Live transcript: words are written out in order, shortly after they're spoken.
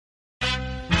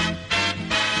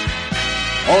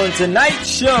On tonight's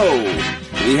show,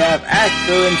 we have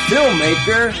actor and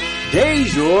filmmaker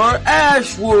Dajour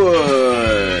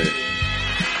Ashwood.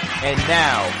 And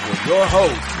now for your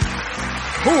host,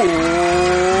 Cool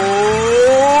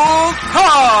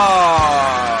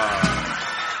Car.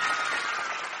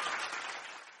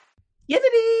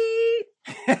 Yippee!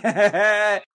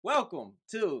 Welcome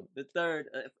to the third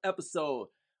episode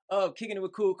of Kicking It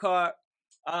with Cool Car.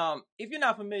 If you're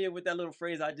not familiar with that little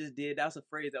phrase I just did, that's a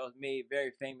phrase that was made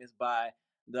very famous by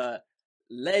the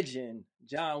legend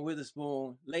John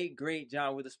Witherspoon, late great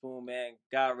John Witherspoon, man.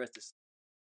 God rest his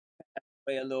soul.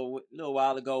 A little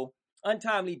while ago,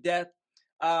 untimely death.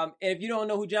 And if you don't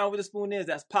know who John Witherspoon is,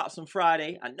 that's Pops from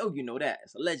Friday. I know you know that.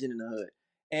 It's a legend in the hood.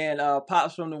 And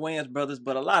Pops from the Wayans Brothers,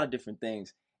 but a lot of different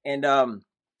things. And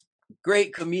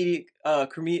great comedic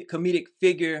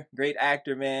figure, great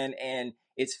actor, man. And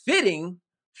it's fitting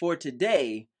for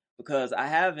today because I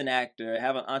have an actor, I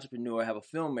have an entrepreneur, I have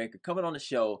a filmmaker coming on the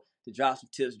show to drop some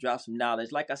tips, drop some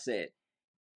knowledge. Like I said,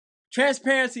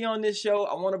 transparency on this show.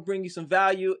 I want to bring you some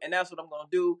value, and that's what I'm going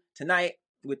to do tonight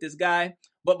with this guy.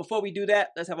 But before we do that,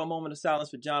 let's have a moment of silence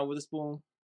for John Witherspoon.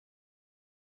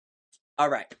 All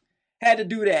right. Had to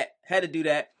do that.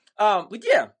 But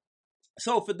yeah.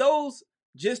 So for those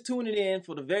just tuning in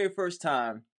for the very first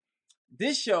time,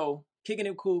 this show, Kicking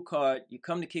It Cool Card, you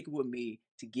come to kick it with me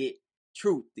to get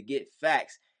truth, to get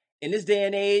facts. In this day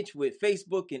and age with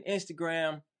Facebook and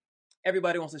Instagram,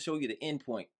 everybody wants to show you the end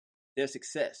point, their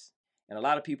success. And a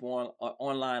lot of people are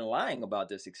online lying about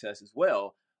their success as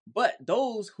well. But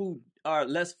those who are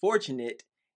less fortunate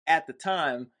at the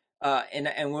time,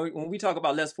 and when we talk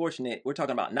about less fortunate, we're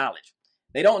talking about knowledge.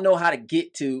 They don't know how to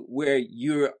get to where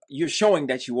you're showing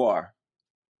that you are,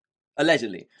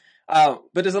 allegedly. But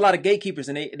there's a lot of gatekeepers,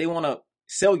 and they want to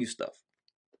sell you stuff.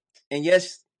 And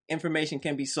yes, information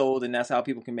can be sold, and that's how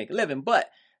people can make a living. But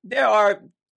there are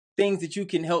things that you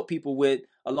can help people with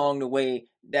along the way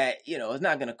that, you know, it's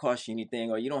not going to cost you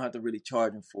anything, or you don't have to really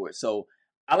charge them for it. So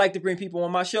I like to bring people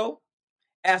on my show,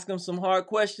 ask them some hard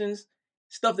questions,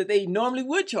 stuff that they normally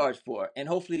would charge for. And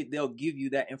hopefully they'll give you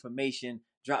that information,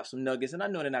 drop some nuggets. And I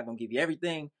know they're not going to give you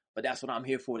everything, but that's what I'm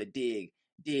here for, to dig.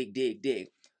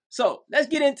 So let's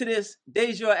get into this.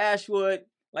 Dajour Ashwood,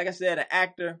 like I said, an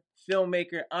actor,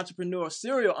 filmmaker, entrepreneur,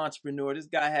 serial entrepreneur. This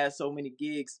guy has so many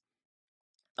gigs.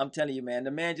 I'm telling you, man,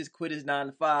 the man just quit his 9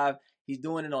 to 5. He's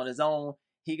doing it on his own.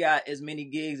 He got as many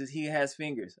gigs as he has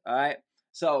fingers. All right.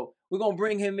 So we're going to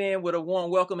bring him in with a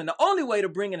warm welcome. And the only way to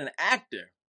bring in an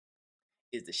actor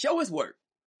is to show his work.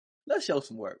 Let's show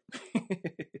some work.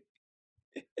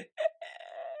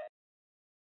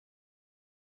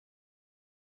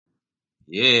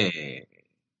 Yeah.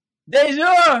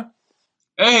 Dajour.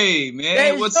 Hey, man.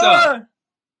 Dajour. What's up?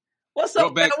 What's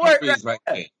up with that work right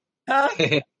there? Huh?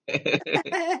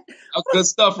 That's good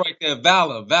stuff right there.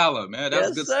 Valor, man. That's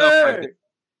yes, good sir. stuff right there.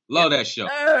 Love that show.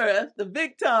 Sir. That's the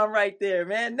big time right there,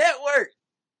 man. Network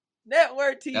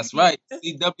TV. That's right.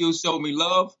 CW showed me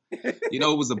love. You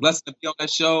know, it was a blessing to be on that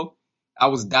show. I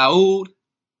was Dajour.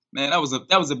 Man, that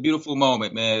was a beautiful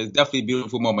moment, man. It's definitely a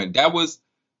beautiful moment. That was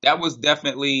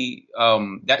definitely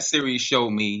that series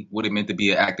showed me what it meant to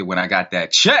be an actor when I got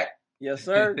that check. Yes,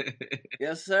 sir.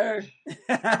 Yes, sir.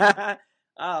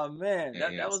 Oh man,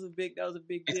 that was a big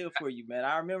deal for you, man.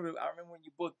 I remember when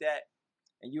you booked that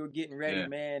and you were getting ready,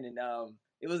 man, and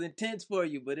it was intense for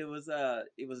you, but it was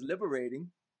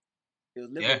liberating. It was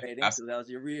liberating because that was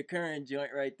your reoccurring joint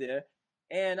right there,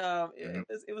 and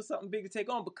it was something big to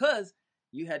take on because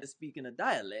you had to speak in a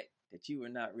dialect that you were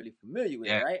not really familiar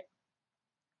with, right?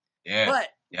 Yeah.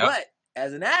 But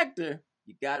as an actor,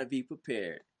 you gotta be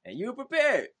prepared, and you were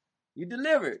prepared. You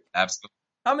delivered. Absolutely.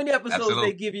 How many episodes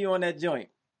they give you on that joint?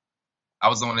 I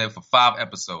was on there for 5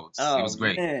 episodes. Oh, it was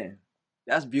great. Man.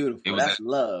 That's beautiful. That's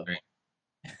love. Great.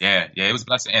 Yeah, it was a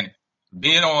blessing. And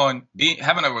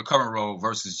having a recurring role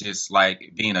versus just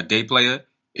like being a day player,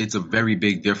 it's a very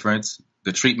big difference.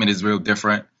 The treatment is real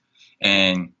different.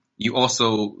 And you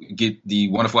also get the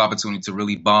wonderful opportunity to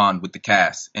really bond with the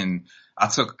cast. And I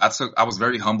was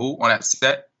very humble on that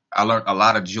set. I learned a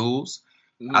lot of jewels.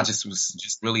 Mm-hmm. I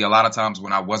was really a lot of times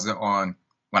when I wasn't on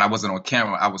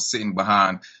camera, I was sitting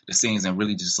behind the scenes and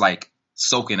really just like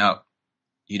soaking up,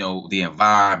 you know, the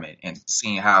environment and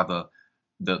seeing how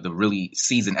the really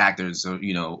seasoned actors or,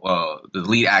 you know, the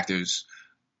lead actors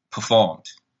performed.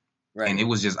 Right. And it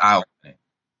was just eye-opening.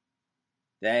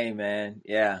 Dang, man.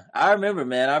 Yeah. I remember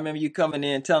you coming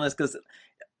in telling us, because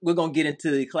we're going to get into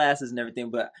the classes and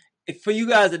everything. But for you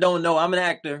guys that don't know, I'm an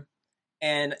actor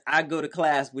and I go to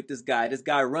class with this guy. This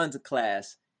guy runs a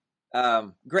class.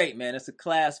 Great, man. It's a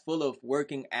class full of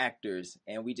working actors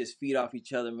and we just feed off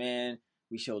each other, man.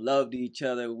 We show love to each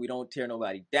other. We don't tear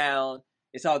nobody down.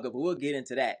 It's all good, but we'll get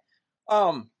into that.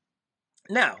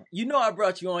 Now, I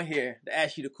brought you on here to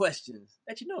ask you the questions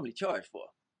that you normally charge for.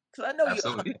 Because I know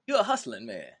Absolutely. you're a hustling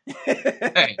man.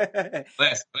 Hey,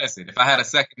 listen. If I had a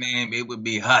second name, it would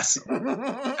be Hustle.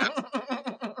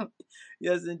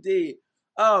 Yes, indeed.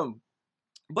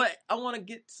 But I want to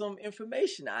get some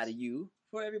information out of you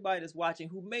for everybody that's watching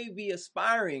who may be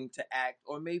aspiring to act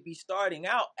or may be starting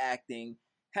out acting,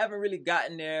 haven't really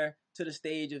gotten there to the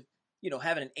stage of,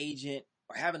 having an agent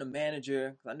or having a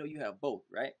manager. Because I know you have both,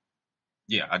 right?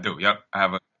 Yeah, I do. Yep. I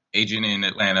have an agent in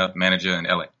Atlanta, manager in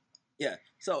LA. Yeah.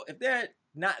 So if they're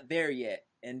not there yet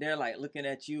and they're like looking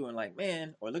at you and like,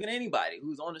 man, or looking at anybody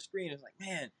who's on the screen, it's like,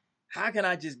 man, how can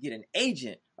I just get an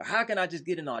agent? Or how can I just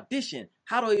get an audition?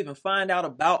 How do I even find out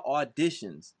about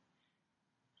auditions?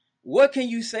 What can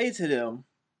you say to them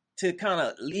to kind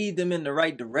of lead them in the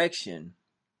right direction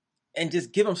and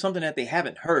just give them something that they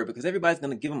haven't heard? Because everybody's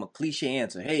going to give them a cliche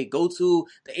answer. Hey, go to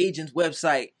the agent's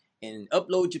website and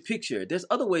upload your picture. There's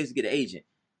other ways to get an agent.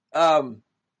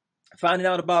 Finding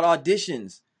out about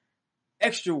auditions,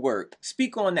 extra work.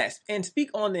 Speak on that and speak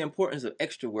on the importance of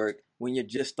extra work when you're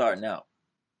just starting out.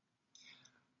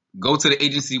 Go to the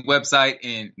agency website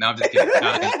and I'm just kidding.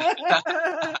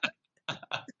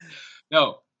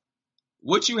 No,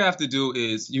 what you have to do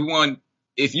is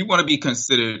if you want to be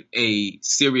considered a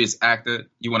serious actor,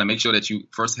 you want to make sure that you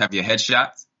first have your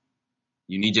headshots.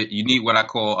 You need what I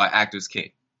call an actor's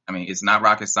kit. I mean, it's not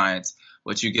rocket science,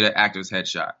 but you get an actor's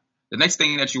headshot. The next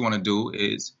thing that you want to do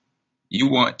is you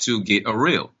want to get a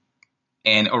reel.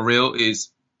 And a reel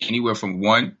is anywhere from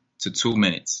 1 to 2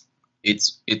 minutes.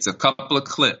 It's a couple of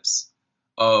clips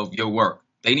of your work.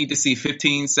 They need to see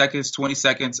 15 seconds, 20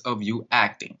 seconds of you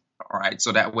acting. All right.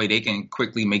 So that way they can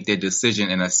quickly make their decision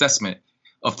and assessment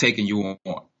of taking you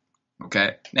on.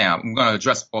 Okay. Now I'm going to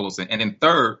address all those things. And then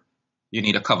third, you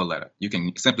need a cover letter. You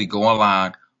can simply go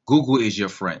online. Google is your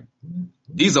friend.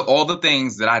 These are all the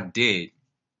things that I did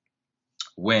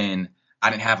when I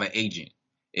didn't have an agent.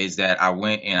 Is that I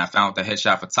went and I found a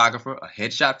headshot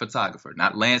photographer,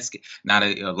 not landscape, not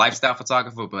a lifestyle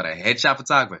photographer, but a headshot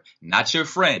photographer, not your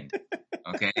friend.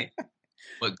 Okay.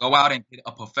 But go out and get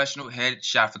a professional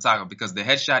headshot photographer because the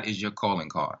headshot is your calling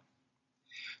card.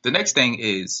 The next thing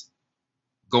is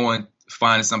going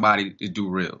finding somebody to do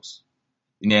reels.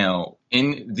 Now,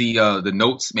 in the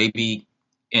notes, maybe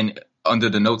under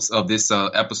the notes of this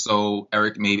episode,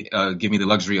 Eric may give me the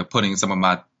luxury of putting some of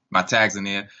my tags in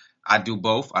there. I do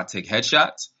both. I take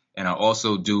headshots and I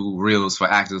also do reels for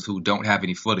actors who don't have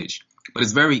any footage. But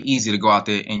it's very easy to go out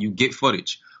there and you get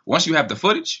footage. Once you have the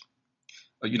footage,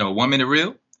 1 minute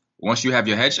reel, once you have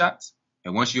your headshots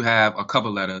and once you have a cover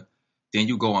letter, then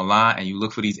you go online and you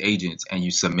look for these agents and you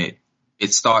submit.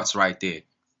 It starts right there.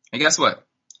 And guess what?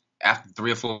 After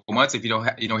 3 or 4 months, if you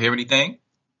don't hear anything,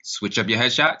 switch up your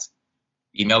headshots,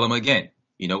 email them again,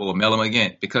 or mail them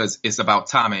again, because it's about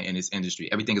timing in this industry.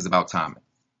 Everything is about timing.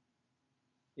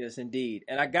 Yes, indeed.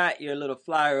 And I got your little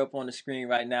flyer up on the screen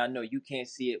right now. No, you can't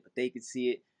see it, but they can see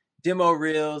it. Demo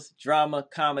reels, drama,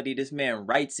 comedy. This man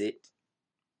writes it.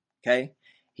 Okay.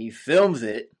 He films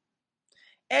it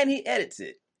and he edits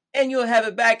it. And you'll have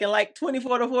it back in like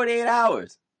 24 to 48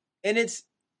 hours. And it's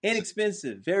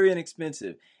inexpensive, very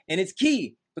inexpensive. And it's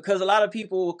key because a lot of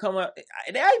people will come up.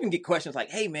 I even get questions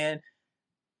like, hey, man,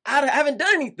 I haven't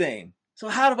done anything. So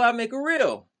how do I make a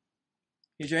reel?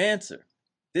 Here's your answer.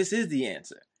 This is the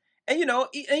answer. And,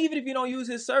 even if you don't use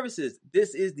his services,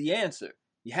 this is the answer.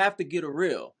 You have to get a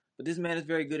reel. But this man is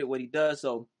very good at what he does.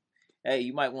 So, hey,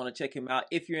 you might want to check him out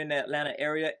if you're in the Atlanta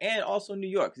area and also New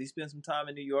York, because he spent some time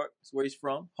in New York. That's where he's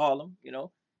from, Harlem,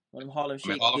 one of them Harlem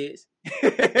Shake kids.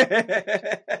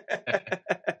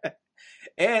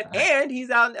 and he's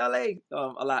out in LA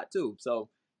a lot too. So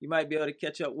you might be able to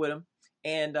catch up with him.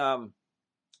 And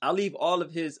I'll leave all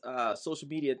of his social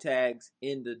media tags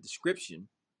in the description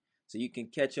so you can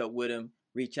catch up with him,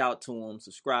 reach out to him,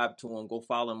 subscribe to him, go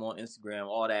follow him on Instagram,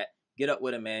 all that. Get up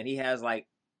with him, man. He has like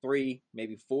 3,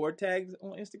 maybe 4 tags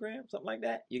on Instagram, something like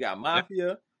that. You got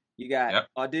Mafia, you got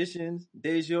Auditions,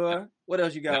 Dajour. What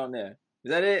else you got on there?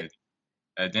 Is that it?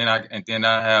 And then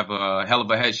I have Hell of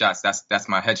a Headshots. That's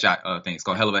my headshot thing. It's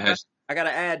called Hell of a Headshot. I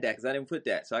gotta add that because I didn't put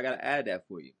that, so I gotta add that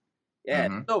for you. Yeah.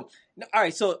 Mm-hmm. So all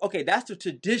right. So okay, that's the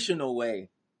traditional way,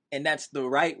 and that's the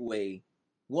right way.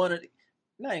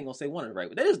 I ain't gonna say one of the right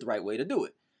way. That is the right way to do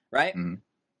it, right? Mm-hmm.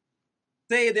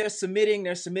 Say they're submitting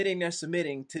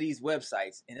to these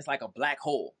websites, and it's like a black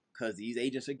hole because these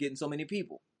agents are getting so many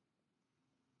people.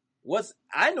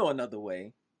 I know another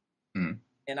way,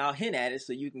 and I'll hint at it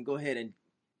so you can go ahead and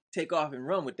take off and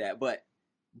run with that. But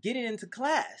getting into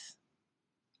class,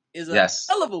 is a Yes,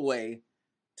 hell of a way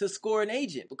to score an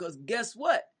agent, because guess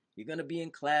what? You're going to be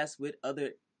in class with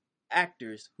other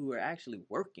actors who are actually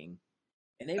working,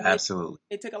 and absolutely,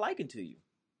 they take a liking to you.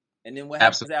 And then what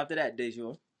happens absolutely. after that,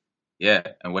 Dajour? Yeah,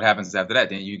 and what happens is after that,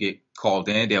 then you get called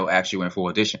in. They'll ask you in for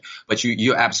audition. But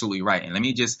you're absolutely right. And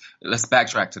let's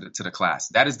backtrack to the class.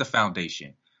 That is the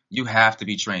foundation. You have to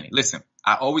be training. Listen,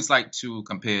 I always like to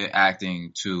compare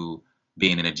acting to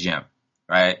being in a gym,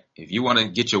 right? If you want to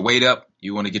get your weight up,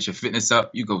 you want to get your fitness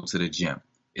up, you go to the gym.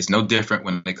 It's no different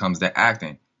when it comes to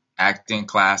acting. Acting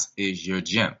class is your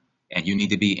gym, and you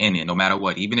need to be in it no matter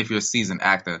what. Even if you're a seasoned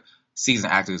actor,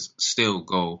 seasoned actors still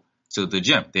go to the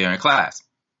gym. They're in class.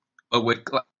 But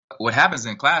what happens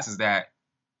in class is that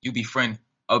you befriend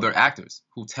other actors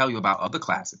who tell you about other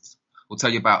classes, who tell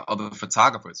you about other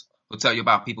photographers, who tell you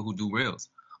about people who do reels,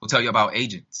 who tell you about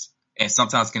agents, and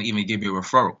sometimes can even give you a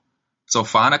referral. So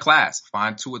find a class,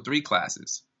 find 2 or 3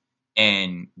 classes,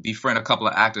 and befriend a couple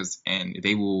of actors, and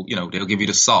they will, they'll give you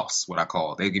the sauce, what I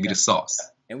call. They'll give you the sauce.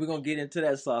 And we're gonna get into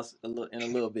that sauce in a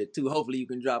little bit too. Hopefully, you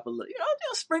can drop a little,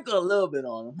 just sprinkle a little bit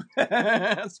on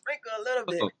them, sprinkle a little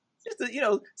bit, just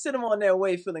to send them on their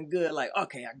way feeling good. Like,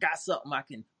 okay, I got something I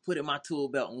can put in my tool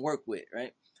belt and work with,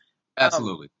 right?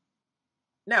 Absolutely.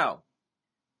 Now,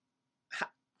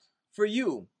 for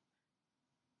you,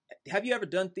 have you ever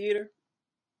done theater?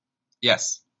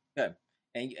 Yes. Okay,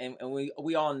 and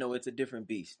we all know it's a different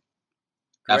beast.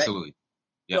 Correct? Absolutely.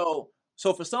 Yep.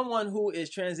 So for someone who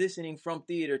is transitioning from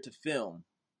theater to film,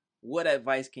 what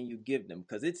advice can you give them?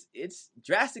 Because it's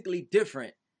drastically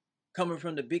different coming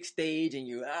from the big stage and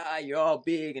you're all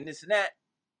big and this and that,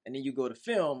 and then you go to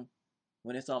film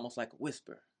when it's almost like a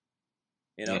whisper.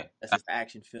 Yeah. That's just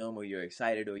action film, or you're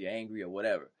excited or you're angry or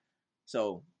whatever.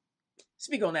 So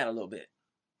speak on that a little bit.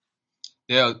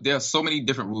 There are so many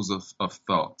different rules of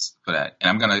thoughts for that, and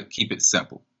I'm gonna keep it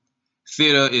simple.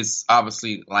 Theater is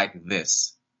obviously like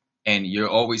this, and you're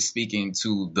always speaking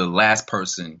to the last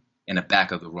person in the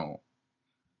back of the room.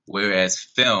 Whereas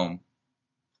film,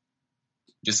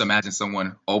 just imagine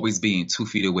someone always being 2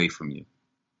 feet away from you.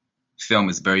 Film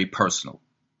is very personal,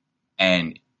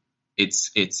 and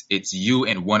it's you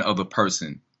and one other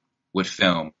person with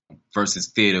film versus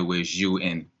theater, where it's you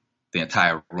and the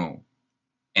entire room.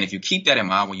 And if you keep that in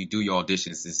mind when you do your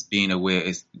auditions, is being aware,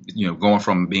 is going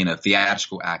from being a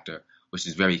theatrical actor, which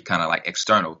is very kind of like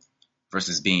external,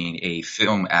 versus being a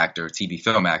film actor, TV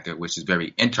film actor, which is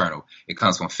very internal. It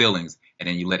comes from feelings, and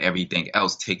then you let everything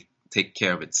else take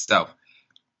care of itself.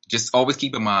 Just always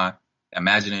keep in mind,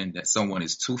 imagining that someone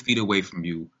is 2 feet away from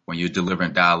you when you're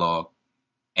delivering dialogue,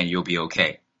 and you'll be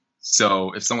okay.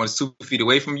 So if someone is 2 feet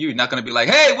away from you, you're not going to be like,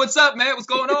 "Hey, what's up, man? What's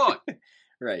going on?"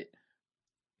 Right.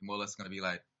 More or less going to be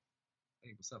like,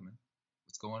 "Hey, what's up, man?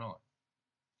 What's going on?"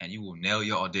 And you will nail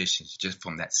your auditions just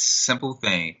from that simple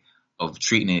thing of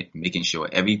treating it, making sure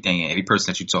everything and every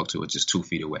person that you talk to is just 2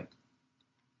 feet away.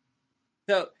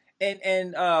 So,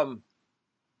 and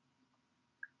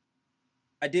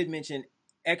I did mention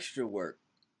extra work,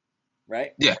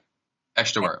 right? Yeah,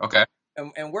 extra work. Okay.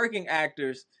 And working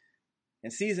actors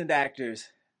and seasoned actors,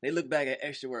 they look back at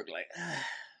extra work like,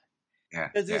 Yeah.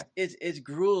 because it's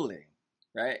grueling,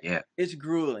 right? Yeah. It's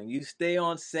grueling. You stay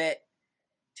on set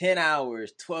 10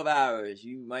 hours, 12 hours,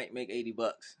 you might make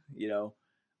 $80, Yeah.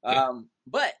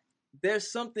 But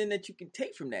there's something that you can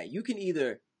take from that. You can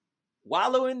either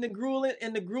wallow in the gruel,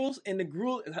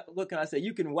 what can I say?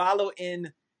 You can wallow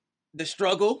in the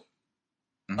struggle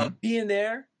of being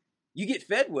there. You get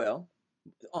fed well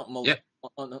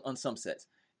on some sets.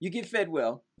 You get fed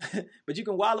well, but you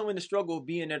can wallow in the struggle of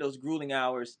being there those grueling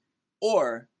hours,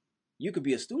 or you could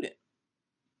be a student.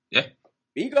 Yeah.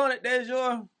 Be on it,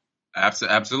 Dajour.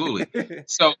 Absolutely.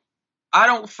 So I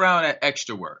don't frown at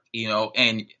extra work,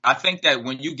 and I think that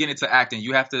when you get into acting,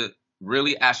 you have to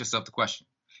really ask yourself the question,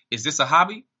 is this a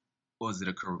hobby or is it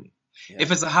a career? Yeah.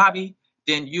 If it's a hobby,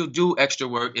 then you'll do extra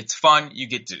work. It's fun. You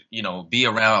get to, be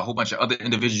around a whole bunch of other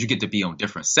individuals. You get to be on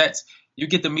different sets. You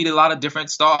get to meet a lot of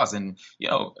different stars and,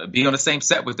 be on the same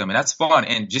set with them. And that's fun.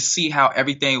 And just see how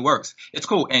everything works. It's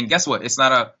cool. And guess what? It's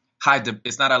not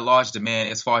a large demand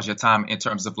as far as your time in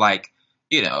terms of like,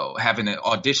 having to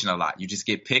audition a lot. You just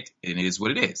get picked and it is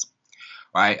what it is.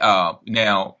 Right.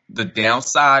 Now, the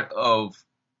downside of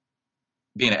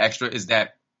being an extra is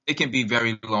that it can be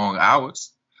very long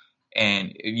hours.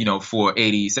 And, for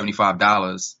 $80,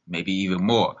 $75, maybe even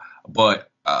more.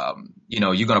 But, you're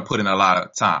going to put in a lot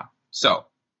of time. So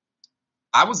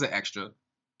I was an extra,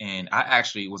 and I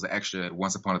actually was an extra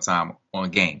once upon a time on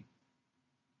Game,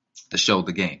 the show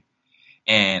The Game.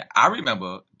 And I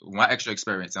remember my extra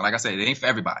experience. And like I said, it ain't for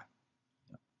everybody.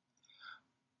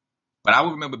 But I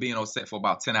would remember being on set for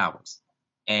about 10 hours.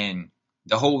 And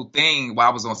the whole thing while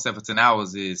I was on 17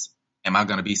 Hours is, am I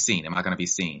going to be seen? Am I going to be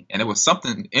seen? And there was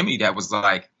something in me that was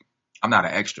like, I'm not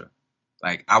an extra.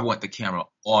 Like, I want the camera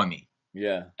on me.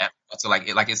 Yeah. So like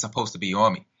it's supposed to be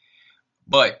on me.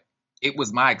 But it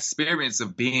was my experience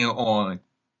of being on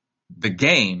the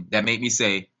game that made me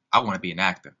say, I want to be an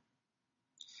actor.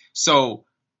 So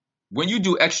when you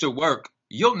do extra work,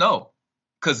 you'll know.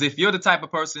 Because if you're the type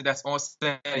of person that's on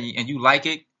set and you like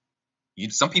it,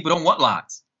 some people don't want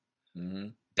lines. Mm-hmm.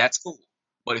 That's cool.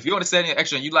 But if you're on the set and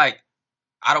extra and you like,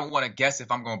 I don't want to guess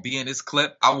if I'm going to be in this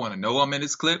clip. I want to know I'm in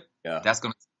this clip. Yeah. That's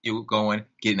going to you going,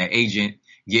 getting an agent,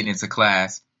 getting into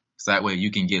class. So that way you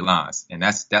can get lines. And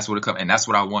that's what it comes. And that's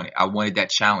what I wanted. I wanted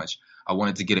that challenge. I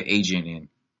wanted to get an agent, and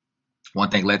one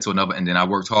thing led to another. And then I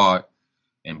worked hard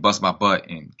and bust my butt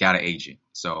and got an agent.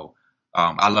 So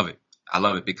I love it. I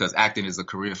love it because acting is a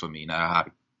career for me, not a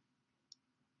hobby.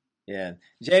 Yeah.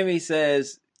 Jamie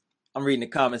says, I'm reading the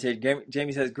comments here.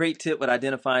 Jamie says, great tip with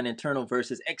identifying internal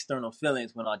versus external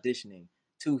feelings when auditioning.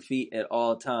 2 feet at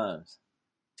all times.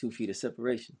 2 feet of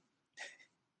separation.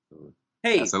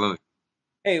 Hey, Absolutely.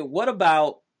 Hey, what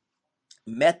about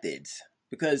methods?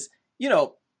 Because,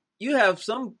 you have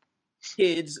some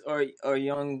kids or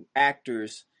young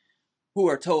actors who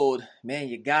are told, man,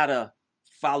 you gotta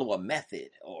follow a method,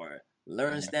 or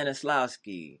learn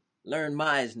Stanislavski, learn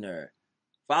Meisner,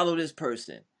 follow this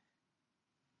person.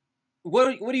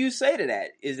 What do you say to that?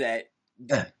 Is that,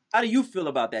 how do you feel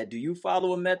about that? Do you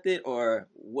follow a method, or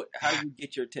how do you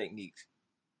get your techniques?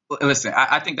 Listen,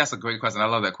 I think that's a great question. I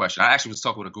love that question. I actually was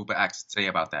talking with a group of actors today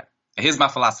about that. And here's my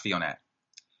philosophy on that.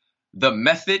 The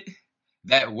method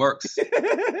that works, the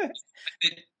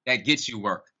method that gets you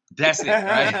work. That's it,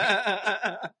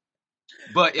 right?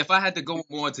 But if I had to go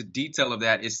more into detail of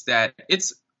that, it's that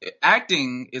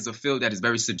acting is a field that is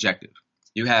very subjective.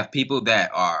 You have people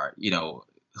that are,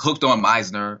 hooked on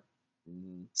Meisner,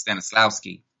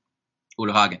 Stanislavski,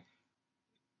 Udo Hagen.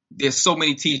 There's so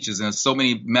many teachers and so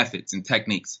many methods and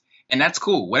techniques. And that's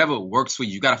cool. Whatever works for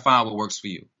you, you got to find what works for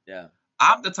you. Yeah.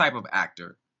 I'm the type of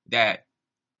actor that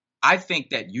I think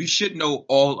that you should know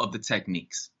all of the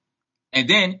techniques. And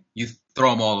then you throw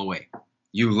them all away.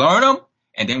 You learn them,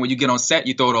 and then when you get on set,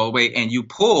 you throw it all away, and you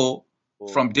pull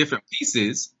from different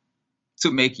pieces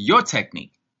to make your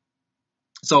technique.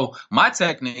 So my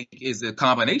technique is a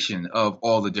combination of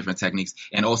all the different techniques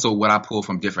and also what I pull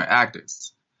from different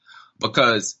actors.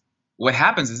 Because what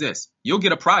happens is this. You'll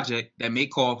get a project that may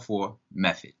call for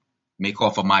method, may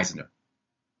call for Meisner.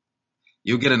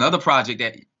 You'll get another project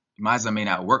that Meisner may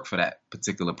not work for that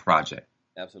particular project.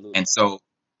 Absolutely.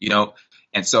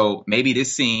 And so maybe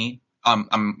this scene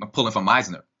I'm pulling from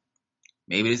Meisner.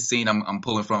 Maybe this scene I'm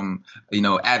pulling from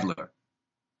Adler,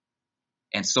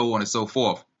 and so on and so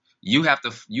forth. You have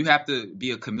to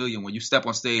be a chameleon when you step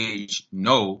on stage.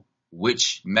 Know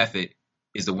which method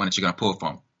is the one that you're gonna pull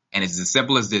from. And it's as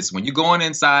simple as this. When you're going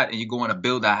inside and you're going to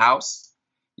build a house,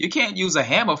 you can't use a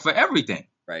hammer for everything.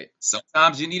 Right.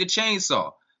 Sometimes you need a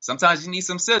chainsaw. Sometimes you need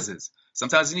some scissors.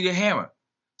 Sometimes you need a hammer.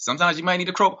 Sometimes you might need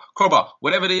a crowbar.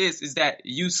 Whatever it is that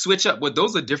you switch up. But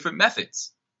those are different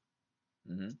methods.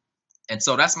 Mm-hmm. And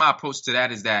so that's my approach to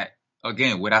that is that,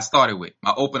 again, what I started with.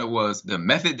 My opener was the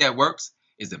method that works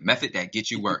is the method that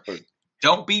gets you work.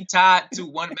 Don't be tied to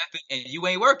one method and you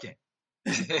ain't working.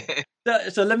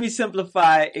 So let me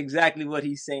simplify exactly what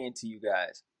he's saying to you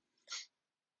guys.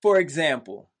 For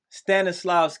example,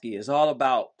 Stanislavski is all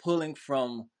about pulling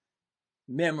from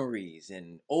memories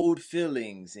and old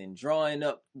feelings and drawing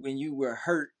up when you were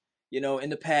hurt, in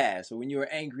the past, or when you were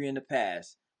angry in the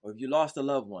past, or if you lost a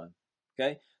loved one.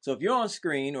 Okay? So if you're on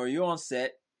screen or you're on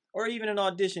set or even an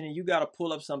audition and you got to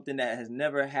pull up something that has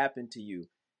never happened to you,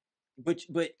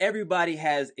 but everybody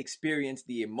has experienced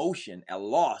the emotion, a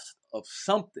loss of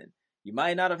something. You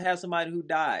might not have had somebody who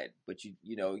died, but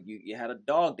you had a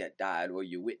dog that died, or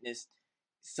you witnessed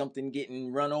something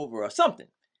getting run over or something.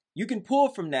 You can pull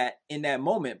from that in that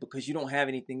moment because you don't have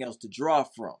anything else to draw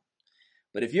from.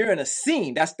 But if you're in a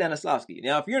scene, that's Stanislavski.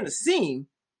 Now, if you're in a scene,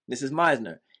 this is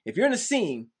Meisner. If you're in a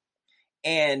scene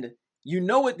and you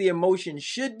know what the emotion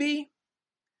should be,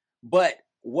 but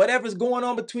whatever's going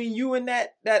on between you and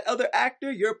that other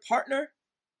actor, your partner,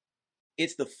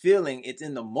 it's the feeling, it's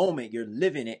in the moment, you're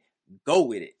living it, go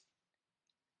with it.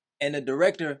 And the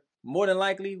director more than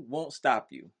likely won't stop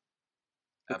you.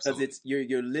 Because Absolutely. it's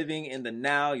you're living in the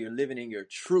now, you're living in your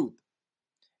truth.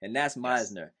 And that's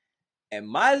Meisner. Yes. And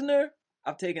Meisner,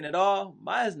 I've taken it all.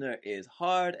 Meisner is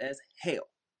hard as hell.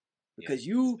 Because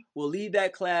you will leave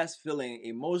that class feeling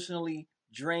emotionally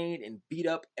drained and beat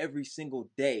up every single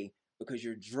day because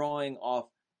you're drawing off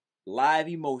live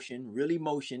emotion, real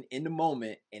emotion in the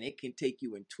moment, and it can take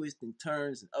you in twists and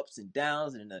turns and ups and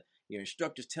downs, and your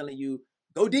instructor's telling you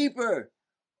go deeper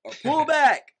or pull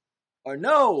back or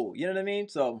no, you know what I mean?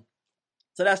 So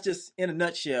that's just in a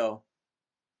nutshell,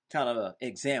 kind of an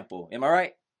example. Am I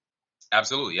right?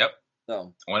 Absolutely. Yep.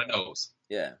 So One of those.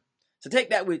 yeah. So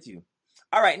take that with you.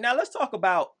 All right, now let's talk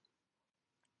about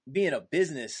being a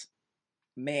business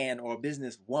man or a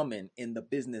business woman in the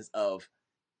business of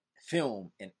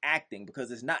film and acting,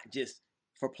 because it's not just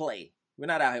for play. We're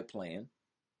not out here playing.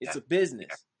 It's a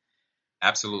business.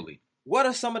 Absolutely. What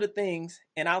are some of the things,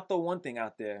 and I'll throw one thing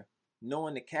out there,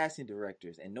 knowing the casting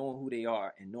directors and knowing who they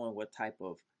are and knowing what type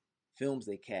of films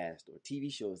they cast or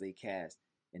TV shows they cast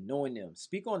and knowing them.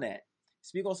 Speak on that.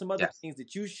 Speak on some other Yes. things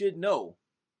that you should know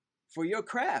for your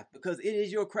craft, because it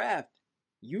is your craft.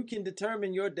 You can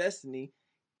determine your destiny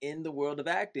in the world of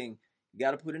acting. You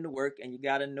got to put in the work, and you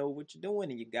got to know what you're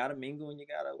doing, and you got to mingle, and you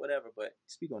got to whatever. But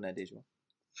speak on that, Dajour.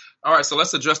 All right, so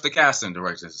let's address the casting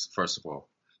directors first of all.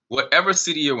 Whatever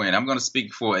city you're in, I'm going to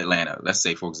speak for Atlanta. Let's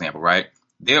say, for example, right?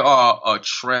 There are a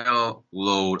trail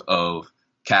load of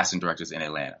casting directors in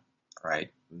Atlanta,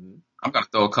 right? Mm-hmm. I'm going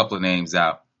to throw a couple of names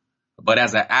out. But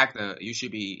as an actor, you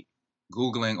should be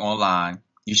Googling online.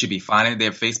 You should be finding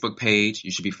their Facebook page.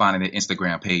 You should be finding their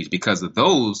Instagram page, because of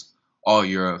those are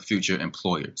your future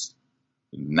employers.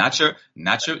 Not your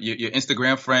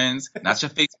Instagram friends, not your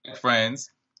Facebook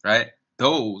friends, right?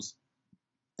 Those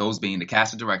being the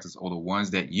casting directors are the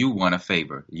ones that you want to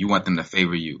favor. You want them to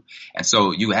favor you. And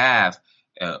so you have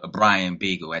Brian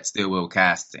Beagle at Stillwell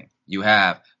Casting. You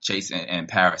have Chase and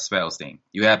Paris Feldstein.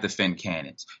 You have the Finn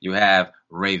Cannons. You have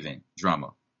Raven, drummer,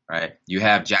 right? You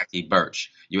have Jackie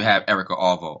Birch. You have Erica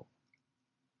Alvo.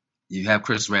 You have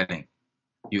Chris Redding.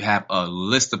 You have a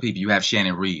list of people. You have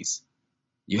Shannon Reeves.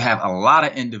 You have a lot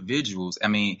of individuals. I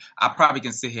mean, I probably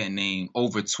can sit here and name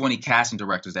over 20 casting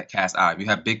directors that cast out. You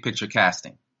have Big Picture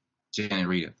Casting, Jen and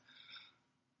Rita.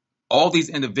 All these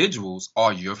individuals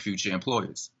are your future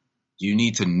employers. You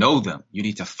need to know them. You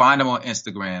need to find them on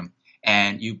Instagram,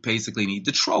 and you basically need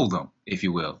to troll them, if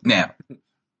you will. Now,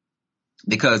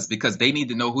 because they need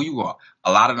to know who you are.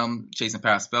 A lot of them, Chase and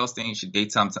Paris Feldstein,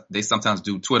 they sometimes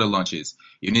do Twitter lunches.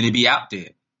 You need to be out there.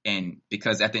 And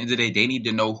because at the end of the day, they need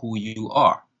to know who you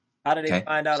are. How do they Okay?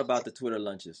 find out about the Twitter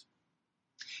lunches?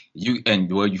 You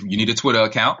need a Twitter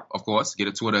account, of course. Get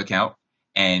a Twitter account,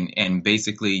 and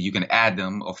basically you can add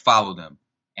them or follow them.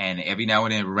 And every now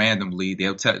and then, randomly,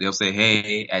 they'll say,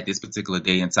 "Hey, at this particular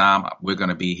day and time, we're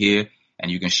gonna be here,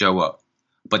 and you can show up."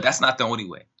 But that's not the only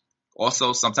way.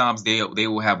 Also, sometimes they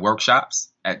will have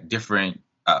workshops at different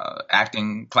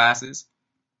acting classes.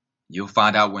 You'll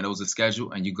find out when those are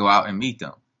scheduled, and you go out and meet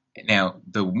them. Now,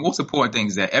 the most important thing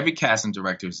is that every casting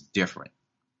director is different.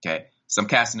 Okay, some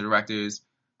casting directors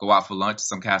go out for lunch,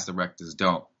 some casting directors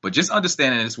don't. But just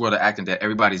understanding in this world of acting that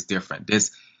everybody's different.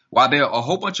 While there are a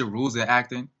whole bunch of rules in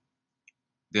acting,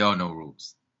 there are no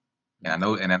rules. And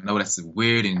I know that's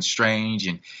weird and strange,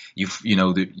 and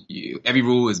every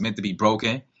rule is meant to be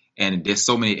broken, and there's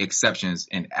so many exceptions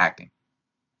in acting.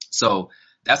 So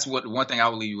that's one thing I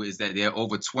will leave you with, is that there are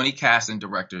over 20 casting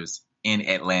directors in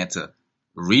Atlanta.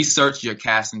 Research your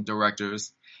casting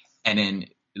directors, and then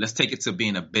let's take it to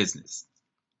being a business.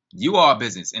 You are a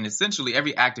business, and essentially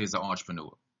every actor is an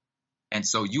entrepreneur. And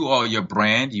so you are your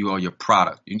brand, you are your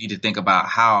product. You need to think about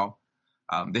how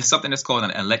there's something that's called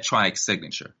an electronic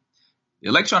signature. The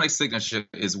electronic signature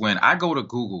is when I go to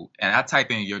Google and I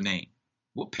type in your name,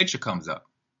 what picture comes up?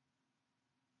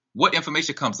 What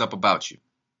information comes up about you?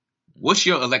 What's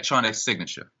your electronic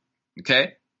signature?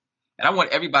 Okay? And I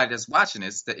want everybody that's watching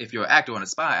this, that if you're an actor or an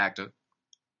aspiring actor,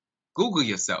 Google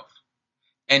yourself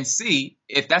and see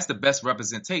if that's the best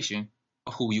representation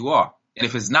of who you are. And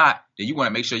if it's not, then you want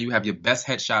to make sure you have your best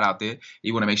headshot out there.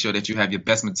 You want to make sure that you have your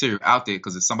best material out there,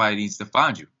 because if somebody needs to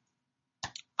find you.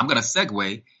 I'm going to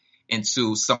segue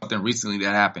into something recently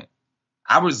that happened.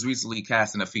 I was recently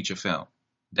cast in a feature film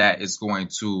that is going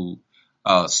to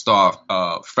star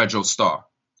Fredro Starr.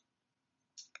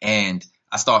 And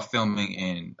I started filming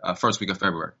in first week of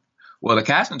February. Well, the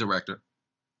casting director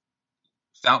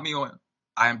found me on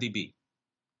IMDb.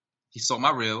 He saw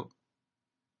my reel,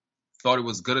 thought it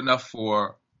was good enough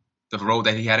for the role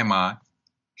that he had in mind.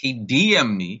 He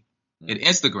DM'd me in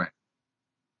Instagram.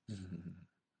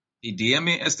 He DM'd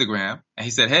me on Instagram, and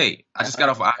he said, "Hey, I just got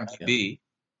off of IMDb.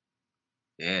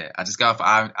 Yeah, I just got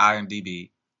off of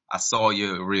IMDb. I saw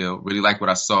your reel, really like what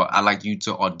I saw. I'd like you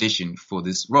to audition for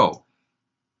this role."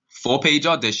 4-page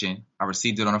audition. I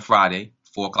received it on a Friday,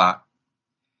 4 o'clock.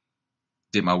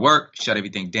 Did my work, shut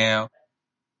everything down,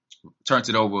 turned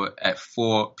it over at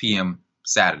 4 p.m.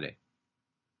 Saturday.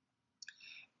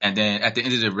 And then at the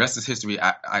end of the rest of history,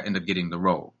 I end up getting the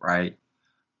role, right?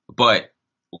 But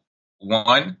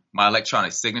one, my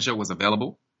electronic signature was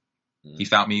available. He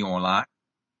found me online.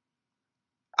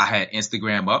 I had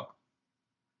Instagram up.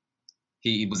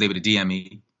 He was able to DM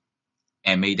me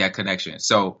and made that connection.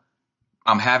 So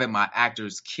I'm having my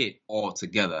actor's kit all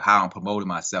together, how I'm promoting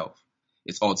myself.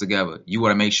 It's all together. You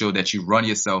want to make sure that you run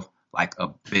yourself like a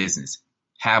business.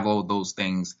 Have all those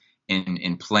things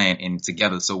in plan and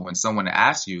together. So when someone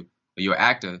asks you, or you're an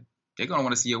actor, they're going to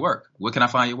want to see your work. Where can I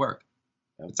find your work?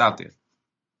 It's out there.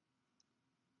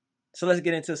 So let's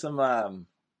get into some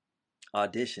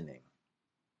auditioning.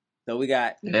 So we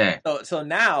got so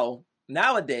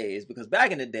nowadays, because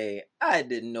back in the day I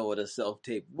didn't know what a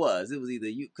self-tape was. It was either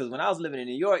you, because when I was living in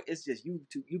New York, it's just you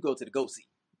go to the go see.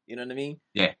 You know what I mean?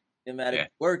 Yeah. No matter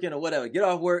working or whatever, get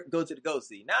off work, go to the go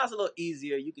see. Now it's a little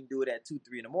easier. You can do it at 2-3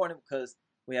 in the morning because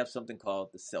we have something called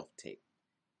the self-tape.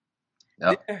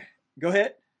 Yep. Go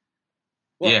ahead.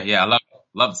 Well, yeah, I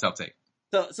love the self-tape.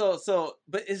 So,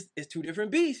 but it's two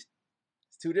different beasts.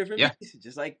 It's two different beasts,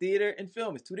 just like theater and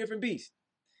film. It's two different beasts.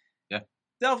 Yeah.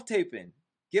 Self-taping.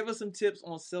 Give us some tips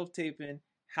on self-taping.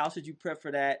 How should you prep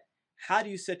for that? How do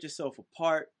you set yourself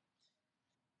apart?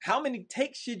 How many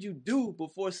takes should you do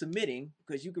before submitting?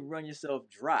 Because you can run yourself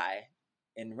dry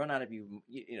and run out of you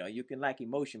can lack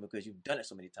emotion because you've done it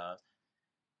so many times.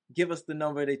 Give us the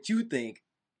number that you think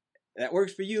that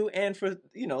works for you and for,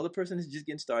 the person who's just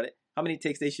getting started. How many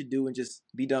takes they should do and just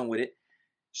be done with it.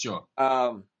 Sure.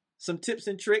 Some tips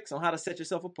and tricks on how to set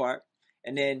yourself apart.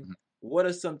 And then what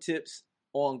are some tips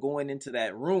on going into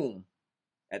that room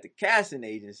at the casting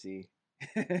agency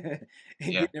and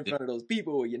getting in front of those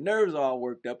people where your nerves are all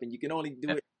worked up and you can only do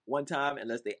it one time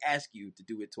unless they ask you to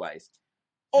do it twice.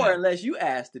 Or unless you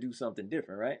ask to do something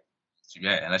different, right?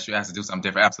 Yeah, unless you ask to do something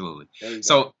different, absolutely.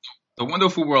 So the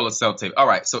wonderful world of self-tape. All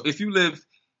right, so if you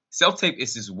self-tape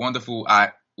is this wonderful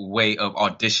way of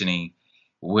auditioning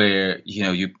where,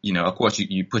 of course,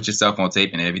 you put yourself on tape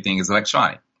and everything is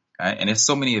electronic. Right? And there's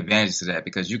so many advantages to that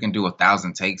because you can do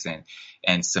 1,000 takes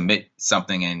and submit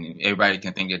something and everybody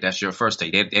can think that that's your first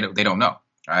take. They don't know.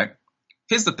 Right?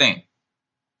 Here's the thing.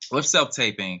 With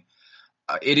self-taping,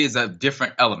 it is a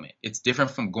different element. It's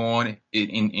different from going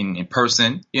in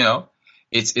person.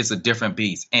 It's a different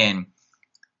beast. And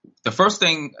the first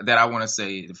thing that I want to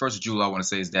say, the first jewel I want to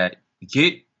say is that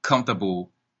get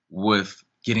comfortable with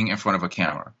getting in front of a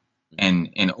camera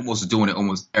and almost doing it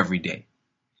almost every day.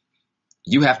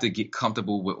 You have to get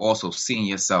comfortable with also seeing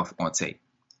yourself on tape.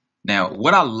 Now,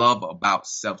 what I love about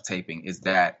self-taping is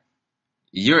that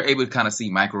you're able to kind of see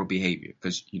micro behavior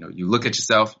because, you look at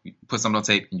yourself, you put something on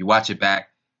tape and you watch it back.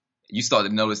 You start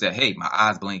to notice that, hey, my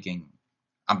eyes blinking.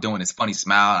 I'm doing this funny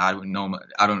smile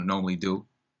I don't normally do.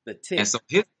 The tick. And so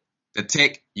the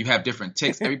tick, you have different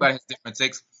ticks. Everybody has different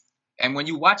ticks. And when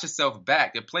you watch yourself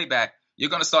back, the playback,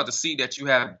 you're going to start to see that you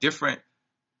have different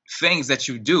things that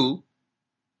you do,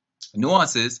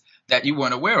 nuances that you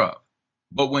weren't aware of.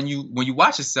 But when you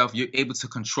watch yourself, you're able to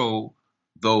control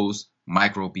those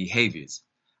micro behaviors.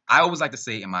 I always like to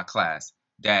say in my class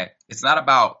that it's not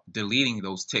about deleting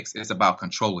those tics. It's about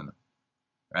controlling them.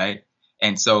 Right.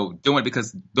 And so doing it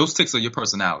because those tics are your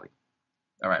personality.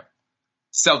 All right.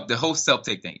 The whole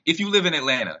self-tape thing. If you live in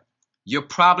Atlanta, you're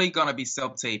probably going to be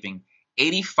self-taping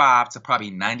 85 to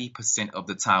probably 90% of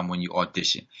the time when you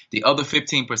audition. The other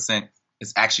 15%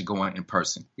 is actually going in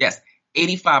person. Yes,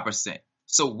 85%.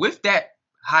 So with that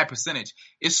high percentage,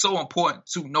 it's so important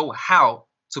to know how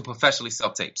to professionally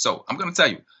self-tape. So I'm going to tell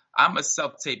you, I'm a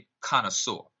self-tape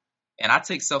connoisseur, and I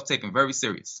take self-taping very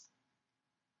serious.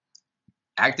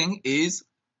 Acting is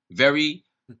very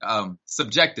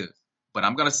subjective, but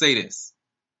I'm going to say this.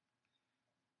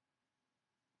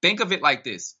 Think of it like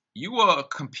this. You are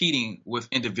competing with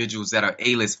individuals that are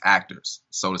A-list actors,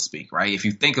 so to speak, right? If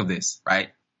you think of this, right?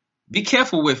 Be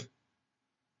careful with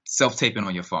self-taping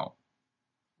on your phone.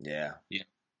 Yeah.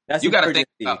 That's you got to think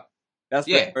about. That's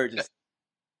for emergency.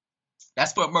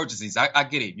 That's for emergencies. I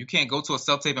get it. You can't go to a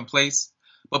self-taping place,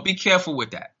 but be careful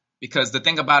with that because the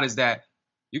thing about it is that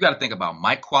you got to think about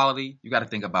mic quality. You got to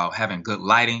think about having good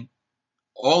lighting.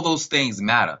 All those things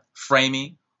matter.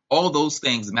 Framing. All those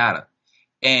things matter.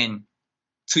 And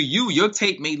to you, your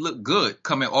tape may look good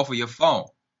coming off of your phone.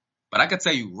 But I can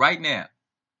tell you right now,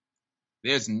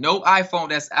 there's no iPhone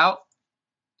that's out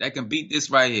that can beat this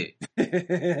right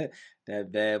here.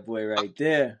 That bad boy right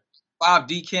there.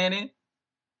 5D Canon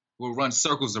will run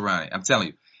circles around it. I'm telling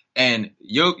you. And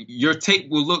your tape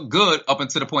will look good up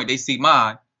until the point they see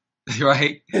mine.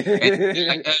 Right?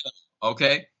 And,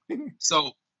 okay?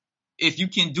 So if you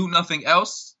can do nothing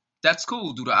else, that's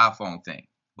cool. Do the iPhone thing.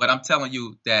 But I'm telling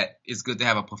you that it's good to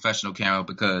have a professional camera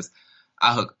because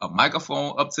I hook a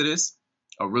microphone up to this,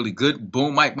 a really good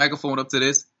boom mic microphone up to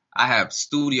this. I have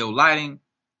studio lighting,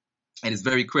 and it's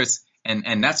very crisp.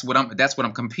 And that's what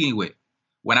I'm competing with.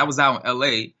 When I was out in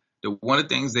LA, one of the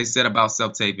things they said about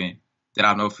self-taping that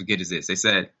I'll never forget is this. They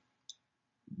said,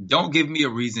 don't give me a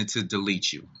reason to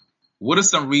delete you. What are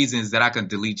some reasons that I can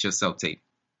delete your self-tape?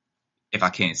 If I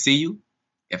can't see you,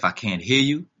 if I can't hear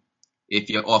you, if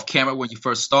you're off camera when you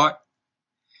first start,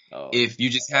 if you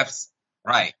just have,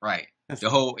 right. The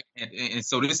whole, and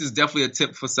so this is definitely a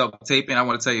tip for self-taping. I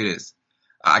want to tell you this.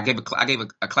 I gave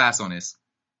a class on this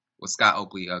with Scott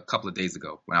Oakley a couple of days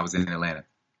ago when I was in Atlanta.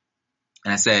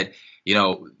 And I said,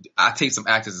 I take some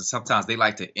actors and sometimes they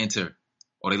like to enter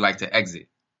or they like to exit.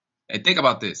 And think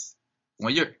about this.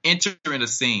 When you're entering a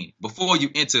scene, before you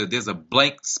enter, there's a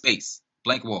blank space,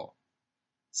 blank wall.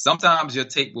 Sometimes your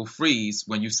tape will freeze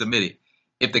when you submit it.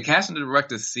 If the casting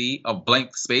director see a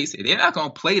blank space, they're not going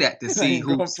to play that to see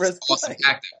who's awesome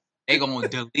actor. They're going to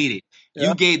delete it. Yeah.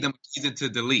 You gave them a reason to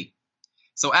delete.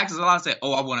 So actors a lot say,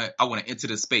 "Oh, I want to enter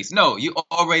the space." No, you're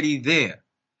already there,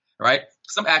 right?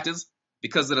 Some actors,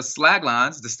 because of the slag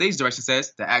lines, the stage direction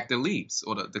says the actor leaves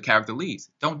or the character leaves.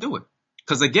 Don't do it,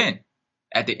 because again,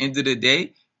 at the end of the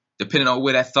day, depending on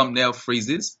where that thumbnail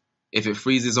freezes, if it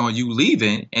freezes on you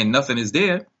leaving and nothing is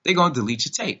there, they're gonna delete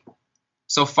your tape.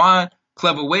 So find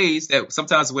clever ways that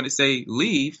sometimes when they say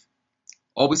leave,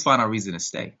 always find a reason to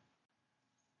stay.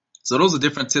 So those are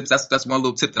different tips. That's one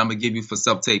little tip that I'm gonna give you for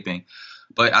self-taping.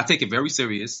 But I take it very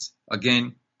serious,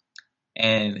 again,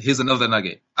 and here's another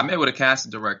nugget. I met with a casting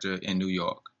director in New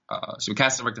York. She was a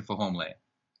casting director for Homeland.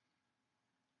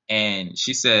 And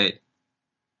she said,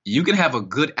 you can have a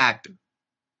good actor,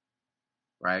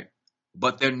 right?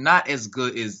 But they're not as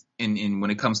good as in when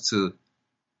it comes to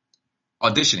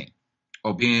auditioning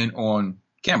or being on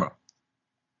camera.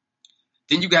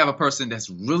 Then you can have a person that's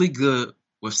really good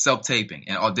with self-taping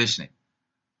and auditioning.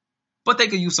 But they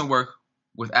could use some work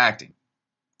with acting.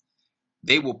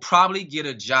 They will probably get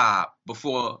a job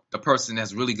before the person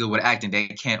that's really good with acting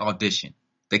that can't audition.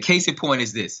 The case in point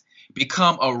is this.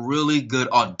 Become a really good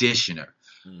auditioner.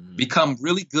 Mm-hmm. Become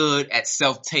really good at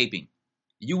self-taping.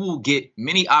 You will get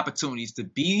many opportunities to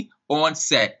be on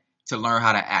set to learn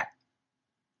how to act.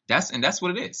 That's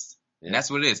what it is. Yeah. And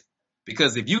that's what it is.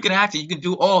 Because if you can act, you can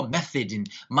do all method and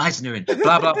Meisner and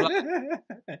blah, blah, blah.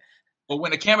 But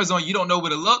when the camera's on, you don't know where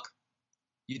to look.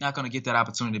 You're not going to get that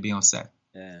opportunity to be on set.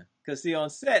 Yeah. Because, see, on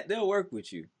set, they'll work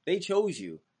with you. They chose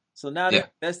you. So now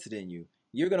they're invested in you.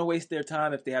 You're going to waste their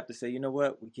time if they have to say, you know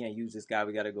what, we can't use this guy.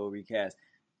 We got to go recast.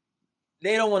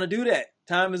 They don't want to do that.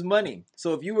 Time is money.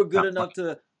 So if you were good enough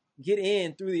to get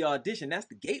in through the audition, that's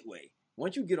the gateway.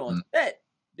 Once you get on set,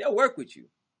 they'll work with you.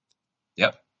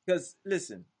 Yep. Because,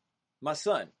 listen, my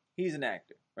son, he's an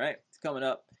actor, right? It's coming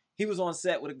up. He was on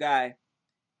set with a guy,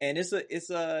 and it's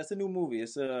a new movie. It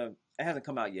hasn't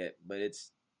come out yet, but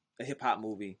it's a hip-hop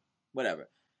movie. Whatever.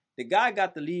 The guy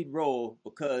got the lead role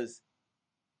because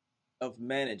of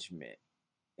management.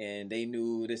 And they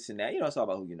knew this and that. It's all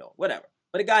about who you know. Whatever.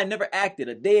 But the guy never acted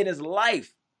a day in his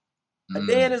life. A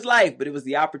day in his life. But it was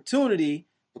the opportunity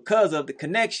because of the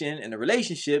connection and the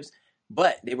relationships.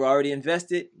 But they were already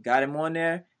invested. Got him on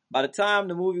there. By the time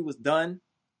the movie was done,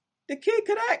 the kid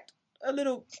could act a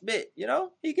little bit.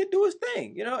 He could do his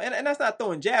thing. And that's not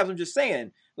throwing jabs. I'm just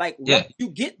saying, once you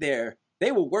get there,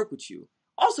 they will work with you.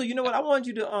 Also, you know what? I wanted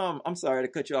you to, I'm sorry to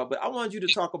cut you off, but I wanted you to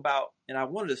talk about, and I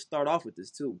wanted to start off with this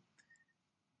too.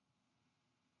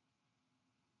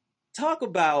 Talk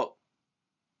about,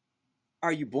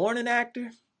 are you born an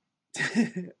actor?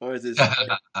 or is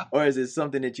it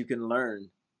something that you can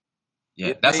learn?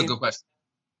 Yeah, that's a good question.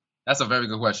 That's a very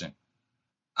good question.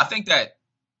 I think that,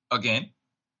 again,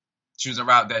 choosing a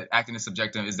route that acting is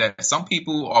subjective is that some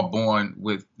people are born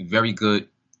with very good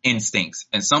instincts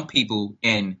and some people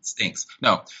instincts.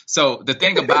 No. So the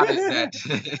thing about it is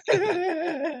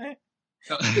that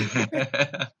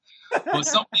well,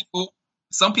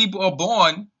 some people are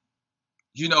born,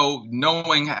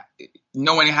 knowing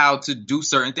how to do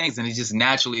certain things, and it's just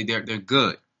naturally they're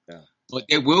good. Yeah. But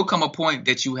there will come a point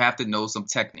that you have to know some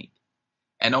technique.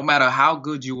 And no matter how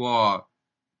good you are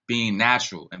being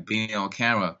natural and being on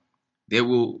camera, there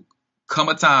will come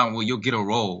a time where you'll get a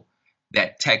role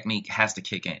that technique has to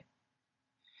kick in. Correct.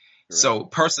 So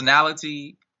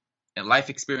personality and life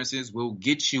experiences will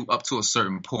get you up to a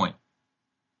certain point.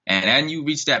 And then you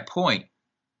reach that point,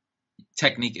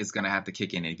 technique is going to have to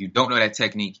kick in. And if you don't know that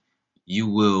technique, you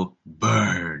will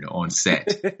burn on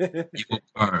set. You will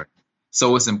burn.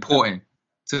 So it's important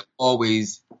to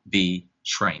always be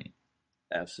training.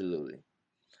 Absolutely.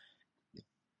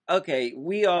 Okay,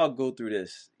 we all go through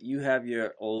this. You have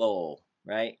your lull,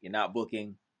 right? You're not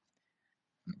booking.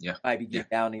 Yeah. You might be Yeah. getting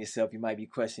down on yourself. You might be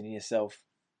questioning yourself.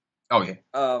 Oh yeah.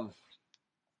 Um,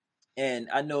 and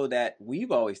I know that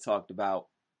we've always talked about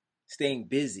staying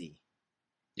busy.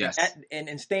 And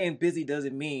Yes. staying busy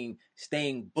doesn't mean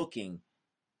staying booking.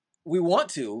 We want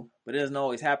to, but it doesn't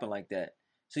always happen like that.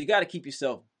 So you got to keep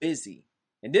yourself busy.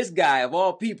 And this guy, of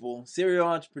all people, serial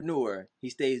entrepreneur, he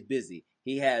stays busy.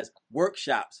 He has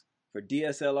workshops for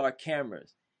DSLR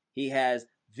cameras. He has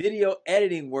video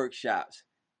editing workshops.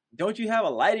 Don't you have a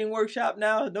lighting workshop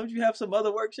now? Don't you have some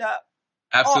other workshop?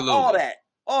 All Absolutely. that,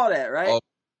 all that, right? Oh,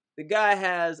 The guy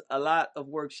has a lot of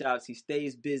workshops. He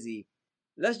stays busy.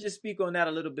 Let's just speak on that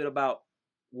a little bit about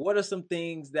what are some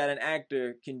things that an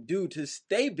actor can do to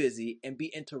stay busy and be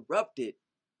interrupted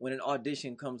when an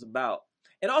audition comes about.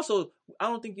 And also, I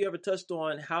don't think you ever touched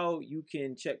on how you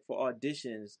can check for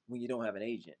auditions when you don't have an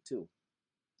agent, too,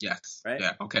 yes. right?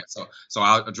 Yeah. Okay. So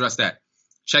I'll address that.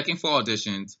 Checking for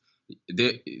auditions.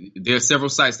 There, there are several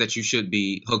sites that you should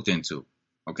be hooked into.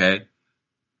 Okay.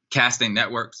 Casting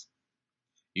networks.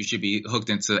 You should be hooked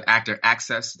into Actor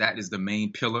Access. That is the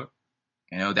main pillar.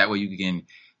 That way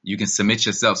you can submit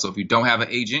yourself. So if you don't have an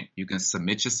agent, you can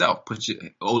submit yourself.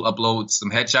 Upload some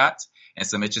headshots and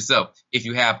submit yourself. If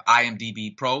you have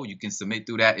IMDb Pro, you can submit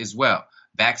through that as well.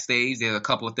 Backstage, there's a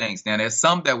couple of things. Now there's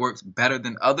some that works better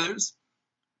than others,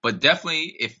 but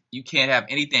definitely if you can't have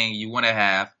anything, you want to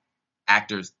have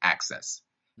Actors Access.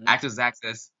 Mm-hmm. Actors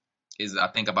Access is I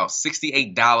think about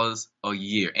 $68 a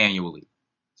year annually.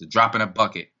 It's a drop in a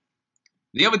bucket.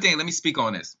 The other thing, let me speak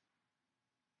on this.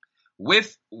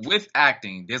 With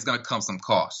acting, there's gonna come some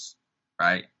costs,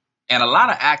 right? And a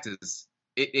lot of actors,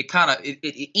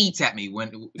 it eats at me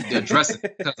when they're dressing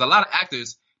because a lot of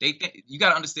actors they think you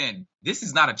gotta understand this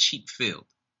is not a cheap field.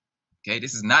 Okay,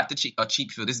 this is not a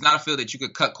cheap field. This is not a field that you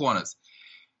could cut corners.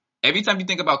 Every time you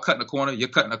think about cutting a corner, you're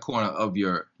cutting a corner of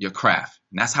your craft,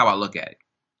 and that's how I look at it.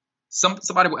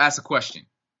 Somebody will ask a question: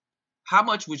 how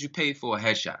much would you pay for a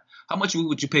headshot? How much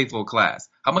would you pay for a class?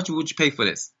 How much would you pay for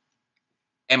this?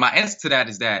 And my answer to that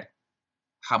is that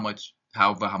how much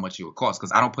it would cost,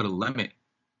 because I don't put a limit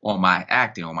on my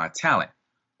acting, on my talent.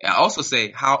 And I also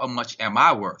say, how much am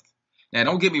I worth? Now,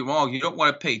 don't get me wrong. You don't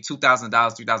want to pay $2,000,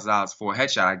 $3,000 for a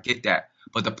headshot. I get that.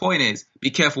 But the point is, be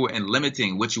careful in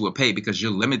limiting what you will pay because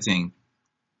you're limiting,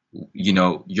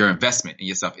 your investment in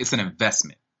yourself. It's an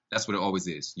investment. That's what it always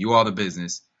is. You are the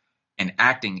business, and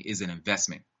acting is an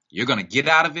investment. You're going to get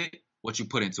out of it what you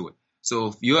put into it. So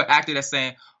if you're an actor that's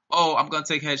saying, oh, I'm going to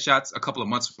take headshots a couple of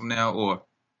months from now, or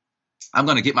I'm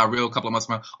going to get my reel a couple of months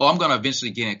from now, or I'm going to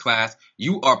eventually get in class,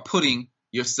 you are putting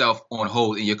yourself on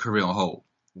hold and your career on hold.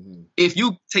 Mm-hmm. If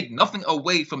you take nothing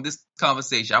away from this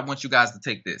conversation, I want you guys to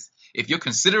take this. If you're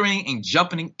considering and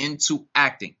jumping into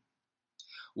acting,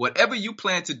 whatever you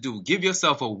plan to do, give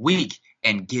yourself a week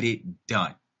and get it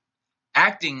done.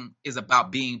 Acting is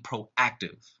about being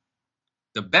proactive.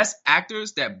 The best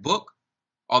actors that book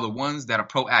are the ones that are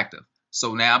proactive.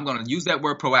 So now I'm going to use that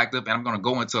word proactive, and I'm going to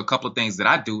go into a couple of things that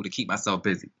I do to keep myself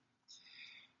busy.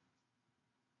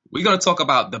 We're going to talk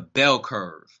about the bell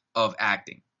curve of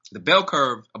acting. A bell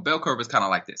curve is kind of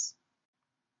like this.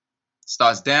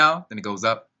 Starts down, then it goes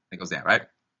up, then it goes down, right?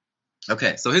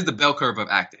 Okay, so here's the bell curve of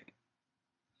acting.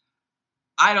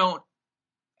 I don't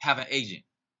have an agent,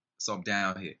 so I'm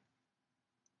down here.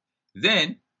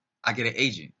 Then I get an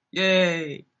agent.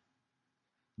 Yay.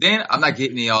 Then I'm not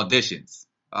getting any auditions.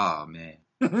 Oh, man.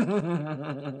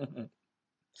 Then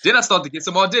I start to get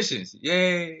some auditions.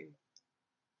 Yay.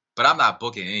 But I'm not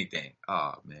booking anything.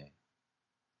 Oh, man.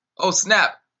 Oh,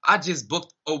 snap. I just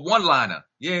booked a one-liner.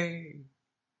 Yay.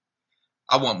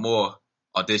 I want more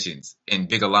auditions and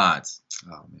bigger lines.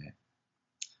 Oh, man.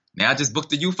 Now I just booked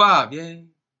the U5. Yay.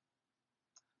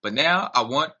 But now I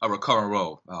want a recurring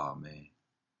role. Oh, man.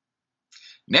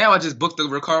 Now I just booked the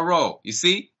recurring role. You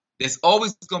see? There's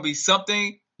always going to be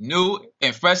something new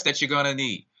and fresh that you're going to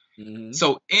need. Mm-hmm.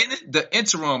 So in the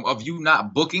interim of you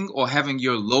not booking or having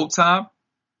your load time,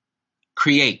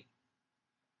 create.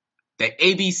 The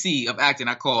ABC of acting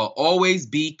I call always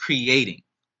be creating.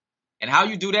 And how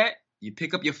you do that, you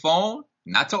pick up your phone,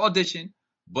 not to audition,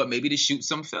 but maybe to shoot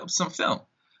some film.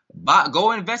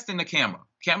 Go invest in the camera.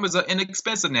 Cameras are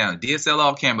inexpensive now.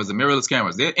 DSLR cameras and mirrorless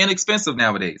cameras, they're inexpensive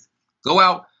nowadays. Go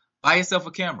out, buy yourself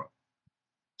a camera.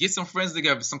 Get some friends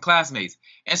together, some classmates,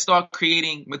 and start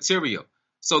creating material.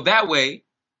 So that way,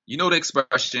 you know the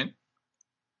expression,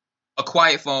 a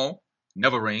quiet phone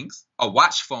never rings. A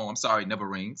watch phone, never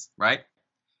rings, right?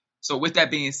 So with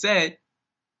that being said,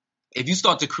 if you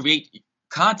start to create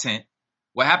content,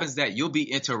 what happens is that you'll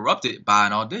be interrupted by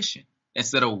an audition.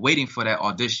 instead of waiting for that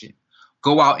audition.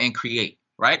 Go out and create,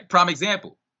 right? Prime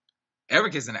example,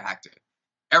 Eric is an actor.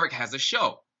 Eric has a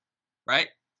show, right?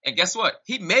 And guess what?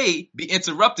 He may be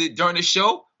interrupted during the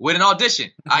show with an audition.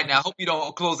 All right, now I hope you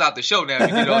don't close out the show now if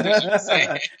you do the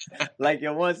audition. Like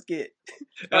your one skit.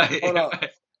 Right, Hold on. right,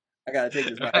 I gotta take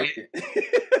this right.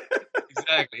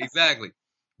 Exactly.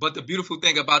 But the beautiful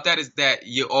thing about that is that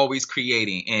you're always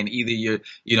creating, and either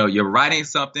you're writing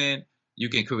something, you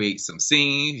can create some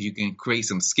scenes, you can create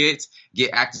some skits,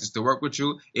 get actors to work with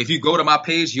you. If you go to my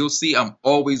page, you'll see I'm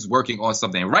always working on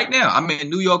something. Right now, I'm in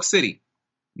New York City,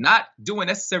 not doing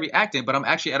necessary acting, but I'm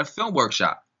actually at a film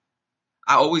workshop.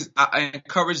 I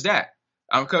encourage that.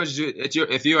 I encourage you,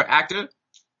 if you're an actor,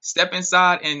 step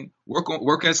inside and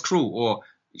work as crew or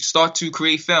start to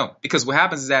create film. Because what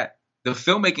happens is that the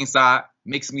filmmaking side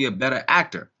makes me a better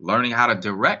actor, learning how to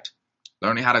direct,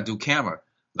 learning how to do camera,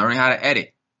 learning how to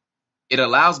edit. It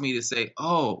allows me to say,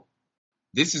 oh,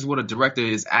 this is what a director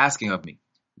is asking of me.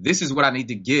 This is what I need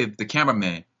to give the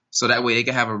cameraman so that way they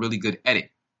can have a really good edit.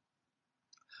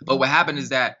 But what happens is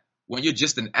that when you're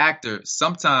just an actor,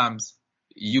 sometimes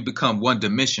you become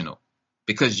one-dimensional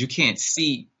because you can't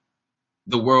see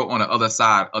the world on the other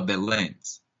side of the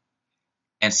lens.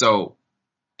 And so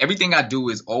everything I do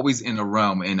is always in the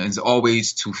realm and is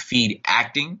always to feed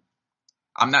acting.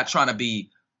 I'm not trying to be,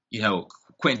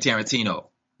 Quentin Tarantino,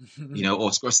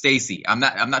 or Scorsese. I'm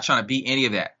not trying to be any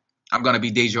of that. I'm going to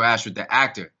be Dajour Ashwood, the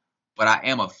actor, but I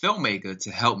am a filmmaker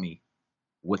to help me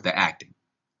with the acting.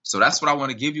 So that's what I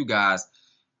want to give you guys.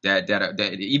 That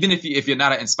even if you're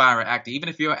not an inspiring actor, even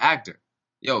if you're an actor,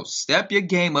 step your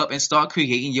game up and start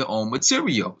creating your own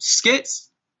material,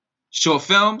 skits, short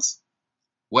films,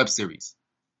 web series.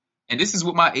 And this is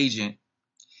what my agent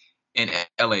in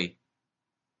LA.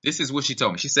 This is what she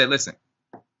told me. She said, "Listen,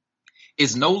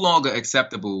 it's no longer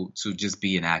acceptable to just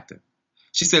be an actor."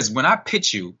 She says, "When I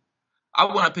pitch you, I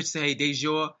want to pitch, say, hey,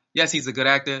 Dajour, yes, he's a good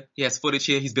actor. He has footage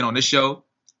here. He's been on this show.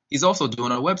 He's also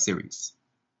doing a web series.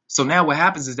 So now what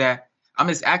happens is that I'm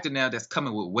this actor now that's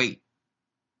coming with weight."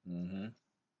 Mm-hmm.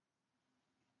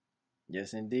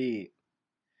 Yes, indeed.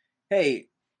 Hey,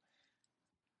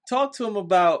 talk to him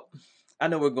about, I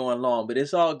know we're going long, but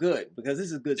it's all good because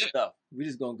this is good stuff. We're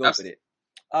just going to go Absolutely. with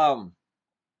it.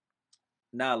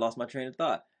 Now I lost my train of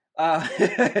thought.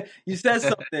 You said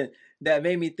something that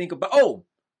made me think about,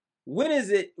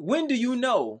 when do you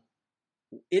know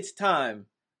it's time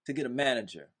to get a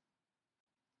manager?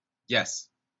 Yes.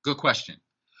 Good question.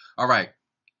 All right.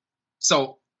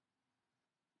 So,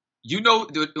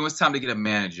 it was time to get a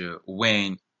manager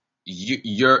when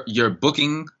you're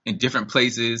booking in different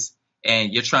places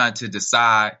and you're trying to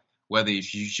decide whether you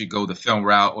should go the film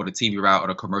route or the TV route or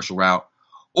the commercial route,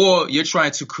 or you're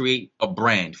trying to create a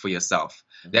brand for yourself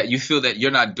that you feel that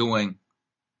you're not doing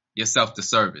yourself the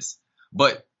service.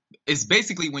 But it's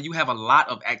basically when you have a lot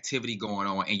of activity going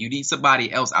on and you need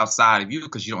somebody else outside of you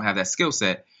because you don't have that skill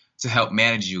set to help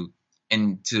manage you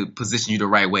and to position you the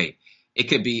right way. It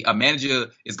could be a manager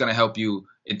is going to help you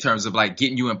in terms of like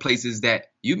getting you in places that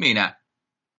you may not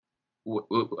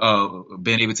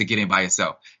been able to get in by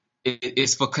yourself.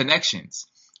 It's for connections.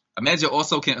 A manager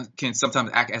also can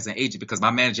sometimes act as an agent because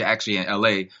my manager actually in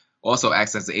LA also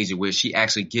acts as an agent where she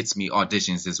actually gets me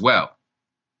auditions as well.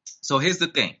 So here's the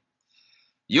thing.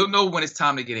 You'll know when it's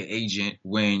time to get an agent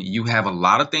when you have a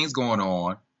lot of things going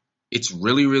on. It's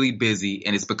really, really busy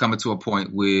and it's becoming to a point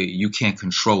where you can't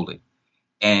control it.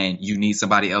 And you need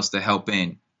somebody else to help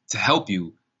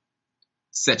you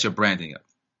set your branding up.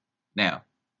 Now,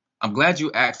 I'm glad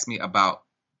you asked me about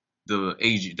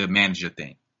the manager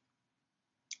thing.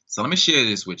 So let me share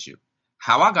this with you.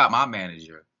 How I got my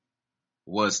manager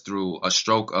was through a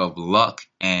stroke of luck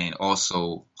and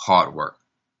also hard work.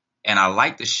 And I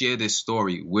like to share this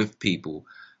story with people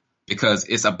because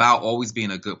it's about always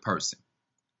being a good person.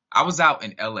 I was out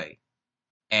in LA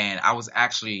and I was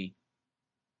actually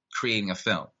creating a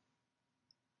film.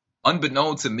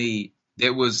 Unbeknown to me,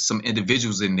 there was some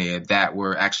individuals in there that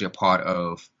were actually a part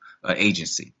of an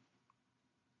agency.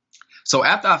 So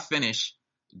after I finished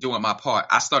doing my part,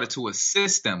 I started to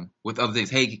assist them with other things.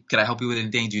 Hey, can I help you with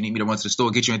anything? Do you need me to run to the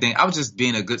store, get you anything? I was just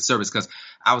being a good service because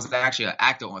I was actually an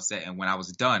actor on set. And when I was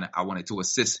done, I wanted to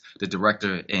assist the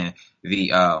director and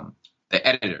the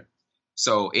editor.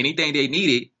 So anything they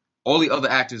needed, all the other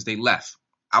actors, they left.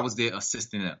 I was there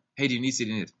assisting them. Hey, do you need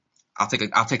anything? I'll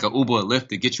take a Uber or Lyft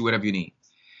to get you whatever you need.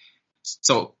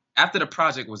 So after the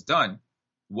project was done,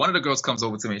 one of the girls comes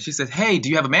over to me and she says, hey, do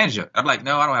you have a manager? I'm like,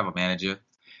 no, I don't have a manager.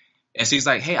 And she's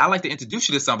like, hey, I'd like to introduce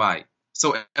you to somebody.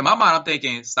 So in my mind, I'm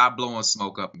thinking, stop blowing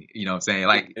smoke up me. You know what I'm saying?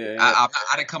 Like, I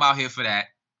didn't come out here for that.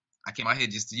 I came out here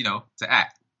just, to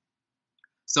act.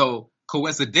 So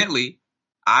coincidentally,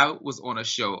 I was on a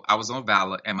show. I was on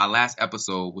Valor, and my last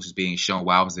episode was being shown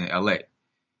while I was in LA.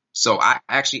 So I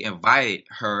actually invited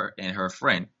her and her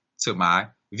friend to my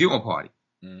viewing party.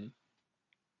 Mm-hmm.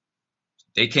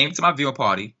 They came to my viewing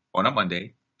party on a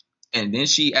Monday, and then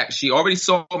she already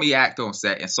saw me act on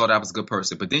set and saw that I was a good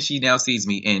person. But then she now sees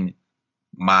me in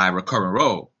my recurring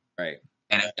role. Right.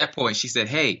 And at that point, she said,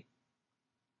 "Hey,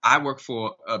 I work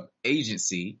for an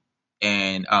agency,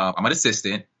 and I'm an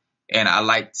assistant, and I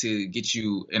like to get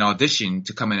you an audition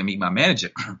to come in and meet my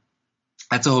manager.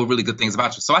 I told her really good things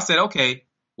about you." So I said, "Okay,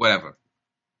 whatever."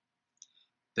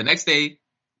 The next day,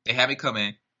 they had me come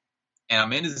in, and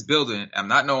I'm in this building. I'm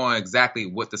not knowing exactly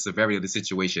what the severity of the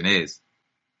situation is.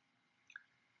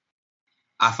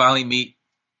 I finally meet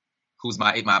who's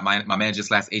my manager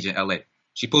 / agent in LA.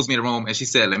 She pulls me in the room, and she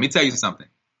said, "Let me tell you something.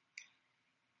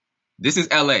 This is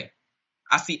LA.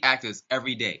 I see actors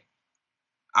every day.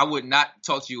 I would not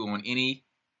talk to you on any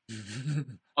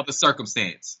other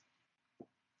circumstance.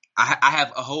 I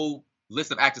have a whole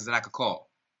list of actors that I could call."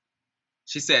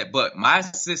 She said, "But my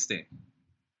assistant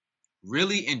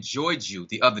really enjoyed you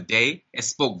the other day and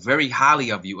spoke very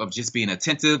highly of you, of just being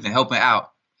attentive and helping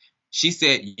out. She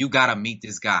said, you got to meet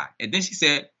this guy." And then she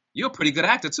said, "You're a pretty good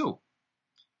actor too."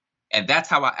 And that's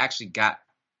how I actually got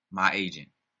my agent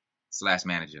 /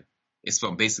 manager. It's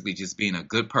from basically just being a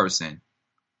good person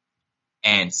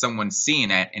and someone seeing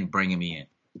that and bringing me in.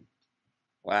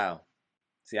 Wow.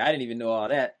 See, I didn't even know all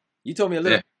that. You told me a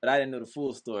little bit, but I didn't know the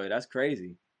full story. That's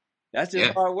crazy. That's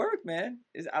just hard work, man.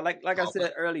 Like I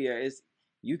said earlier, it's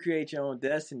you create your own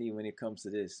destiny when it comes to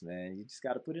this, man. You just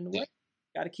got to put in the work.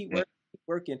 Got to keep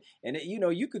working. And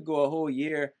you could go a whole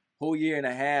year and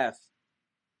a half,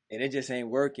 and it just ain't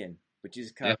working. But you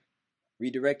just kind of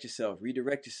redirect yourself,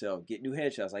 get new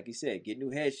headshots, like you said, get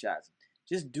new headshots.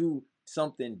 Just do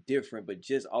something different, but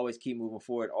just always keep moving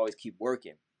forward, always keep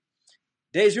working.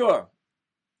 Dajour,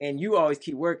 and you always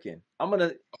keep working. I'm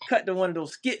gonna cut to one of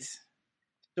those skits.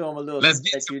 Show them a little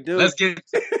that you do. Let's get.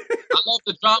 I love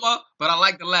the drama, but I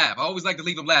like to laugh. I always like to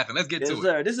leave them laughing. Let's get to it.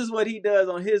 Sir. This is what he does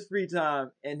on his free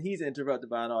time, and he's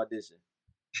interrupted by an audition.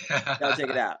 Y'all check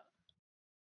it out.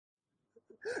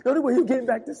 The only way you getting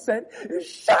back to set is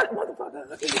shot,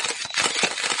 motherfucker.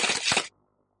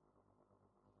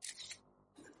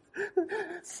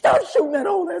 Stop shooting that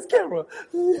old ass camera.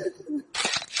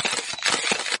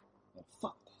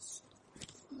 Fuck this.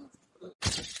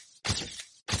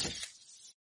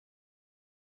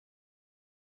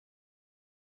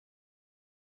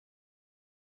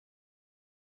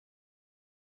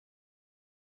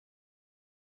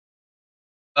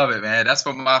 Love it, man. That's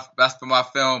from my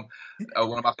film,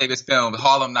 one of my favorite films,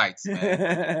 Harlem Nights,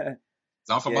 man.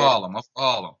 So I'm from Harlem.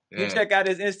 Yeah. You check out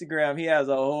his Instagram. He has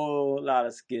a whole lot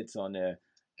of skits on there.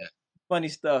 Yeah. Funny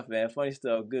stuff, man. Funny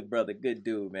stuff. Good brother. Good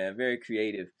dude, man. Very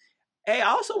creative. Hey, I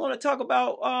also want to talk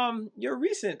about your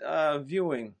recent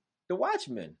viewing, The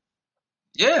Watchmen.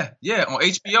 Yeah, on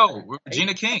HBO with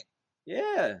Regina King.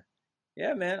 Yeah,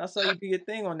 man. I saw you do your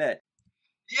thing on that.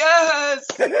 Yes!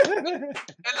 And the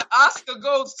Oscar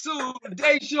goes to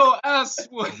Dajour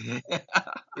Ashwood.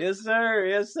 Yes,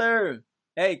 sir.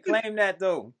 Hey, claim that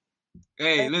though.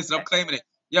 Hey, listen, I'm claiming it.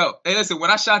 Yo, hey, listen,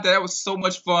 when I shot that was so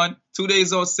much fun. 2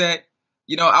 days on set.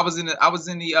 I was in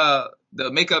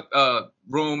the makeup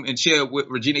room and chair with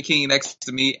Regina King next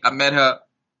to me. I met her,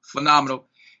 phenomenal,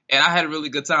 and I had a really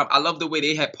good time. I love the way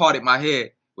they had parted my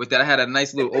hair with that. I had a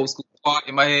nice little old school part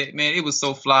in my head. Man, it was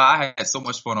so fly. I had so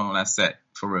much fun on that set,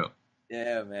 for real.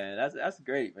 Yeah, man, that's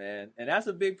great, man, and that's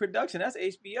a big production. That's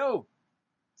HBO.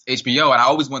 HBO, and I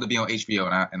always wanted to be on HBO,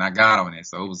 and I got on it,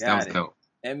 so that was dope.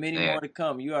 And many more to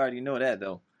come. You already know that,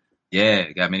 though.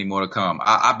 Yeah, got many more to come.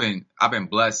 I've been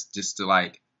blessed just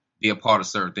to be a part of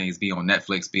certain things, be on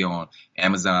Netflix, be on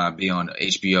Amazon, be on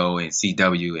HBO and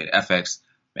CW and FX.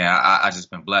 Man, I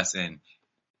just been blessed, and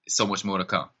so much more to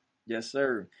come. Yes,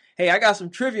 sir. Hey, I got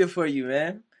some trivia for you,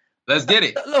 man. Let's get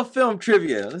it. A little film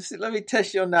trivia. Let me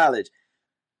test your knowledge.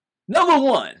 Number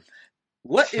one,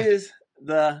 what is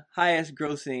the highest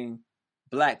grossing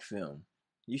black film?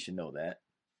 You should know that.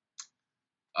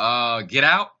 Get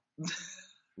Out?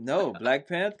 No, Black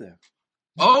Panther.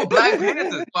 Oh, Black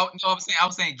Panther. Well, no, I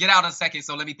was saying Get Out a second,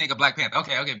 so let me think of Black Panther.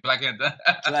 Okay, Black Panther.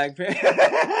 Black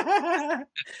Panther.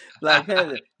 Black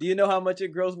Panther. Do you know how much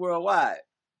it grossed worldwide?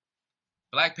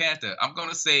 Black Panther. I'm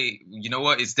gonna say, you know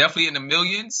what? It's definitely in the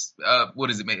millions. What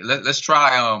is it? Let's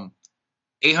try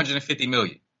 850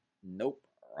 million. Nope,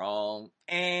 wrong.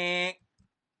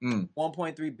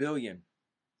 1.3 billion.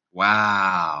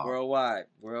 Wow.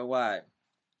 Worldwide.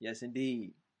 Yes,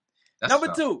 indeed. That's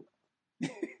Number two.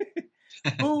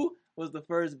 Who was the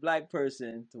first black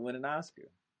person to win an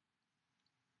Oscar?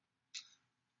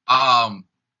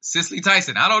 Cicely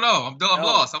Tyson. I don't know. I'm No,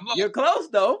 lost. I'm lost. You're close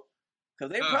though,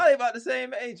 because they probably about the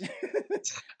same age.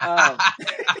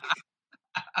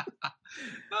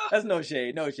 That's no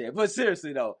shade, no shade. But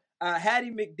seriously though,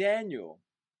 Hattie McDaniel,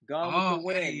 Gone with the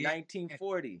Wind,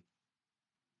 1940.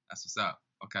 That's what's up.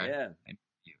 Okay. Yeah.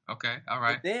 Okay. All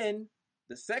right. But then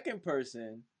the second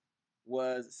person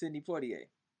was Sidney Poitier.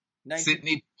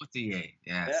 Sidney Poitier.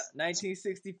 Yes. Yeah,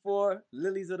 1964,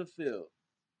 Lilies of the Field.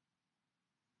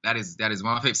 That is one of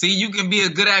my favorite. See, you can be a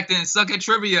good actor and suck at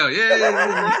trivia.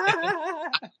 Yeah.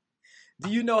 Do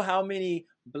you know how many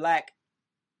black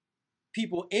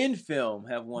people in film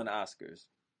have won Oscars?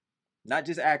 Not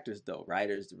just actors though,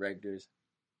 writers, directors.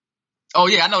 Oh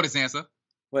yeah, I know this answer.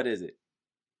 What is it?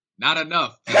 Not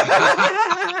enough.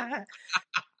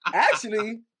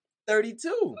 Actually,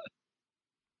 32.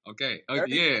 Okay.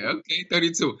 32. Yeah. Okay.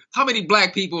 32. How many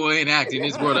black people are in acting in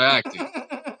this world of acting?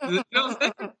 You know what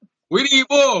I'm saying? We need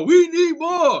more. We need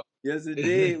more. Yes,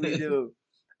 indeed, we do.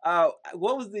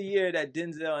 What was the year that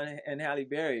Denzel and Halle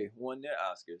Berry won their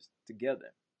Oscars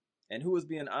together? And who was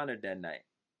being honored that night?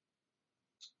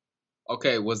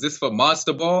 Okay, was this for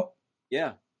Monster Ball?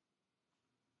 Yeah.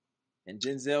 And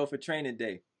Denzel for Training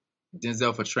Day.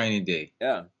 Denzel for Training Day.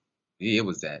 Yeah. Yeah, it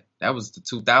was that. That was the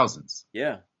 2000s.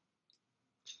 Yeah.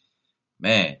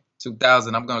 Man,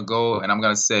 2000, I'm going to go and I'm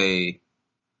going to say,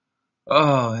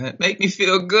 oh, it make me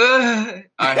feel good.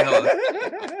 All right,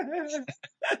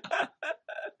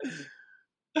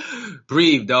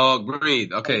 breathe, dog,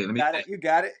 breathe. Okay, let me. You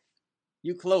got it.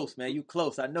 You close, man. You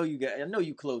close. I know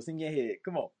you close in your head.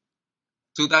 Come on.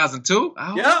 2002? I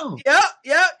don't know. Yep.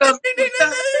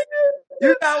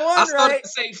 You got one I started right. to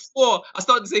say 4.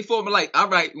 I'm like, all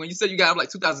right. When you said you got, I'm like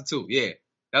 2002. Yeah,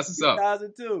 that's what's up.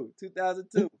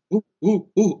 2002.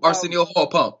 Ooh. Arsenio Hall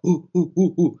pump.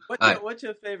 Ooh. What's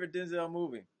your favorite Denzel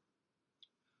movie?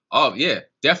 Oh yeah,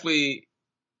 definitely.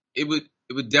 It would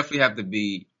definitely have to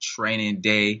be Training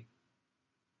Day.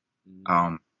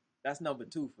 That's number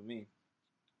 2 for me.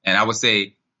 And I would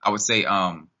say,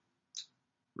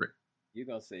 You're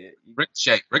gonna say it.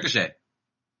 Ricochet.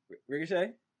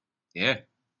 Ricochet? Yeah.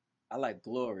 I like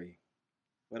Glory.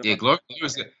 Yeah, Glory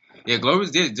was good. Yeah, Glory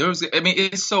was good. I mean,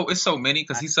 it's so many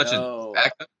because he's such a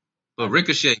actor. But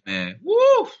Ricochet, man,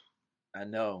 woo! I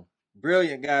know.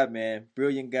 Brilliant guy, man.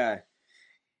 Brilliant guy.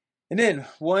 And then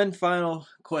one final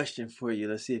question for you.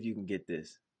 Let's see if you can get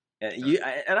this. And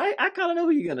I kind of know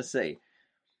who you're gonna say.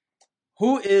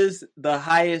 Who is the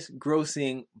highest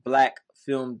grossing black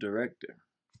film director?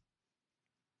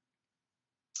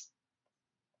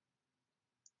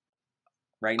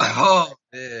 Right now. Oh,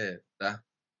 yeah.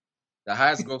 The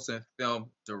highest grossing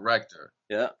film director.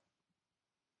 Yeah.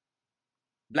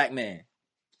 Black man.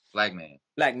 Black man.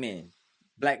 Black men.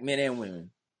 Black men and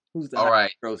women. Who's the All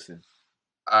highest grossing?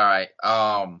 All right.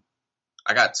 I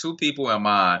got 2 people in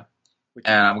mind.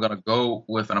 And I'm going to go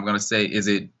with, and I'm going to say, is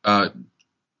it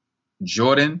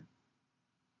Jordan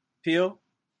Peele?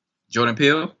 Jordan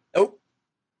Peele? Nope.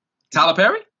 Tyler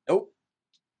Perry? Nope.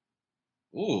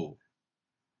 Ooh.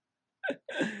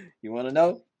 You want to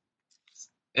know?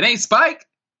 It ain't Spike?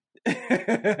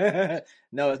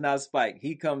 No, it's not Spike.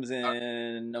 He comes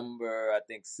in number, I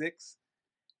think, 6.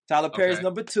 Tyler Perry's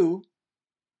number 2.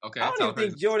 Okay. I don't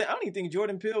even think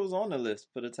Jordan Peele was on the list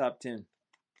for the top 10.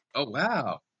 Oh,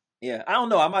 wow. Yeah, I don't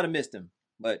know. I might have missed him,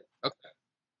 but okay.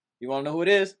 You want to know who it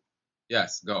is?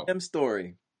 Yes, go. Tim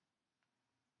Story.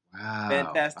 Wow.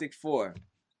 Fantastic Four.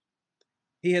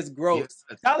 He has grossed.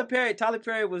 Yes. Tyler Perry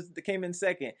came in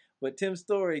second, but Tim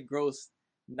Story grossed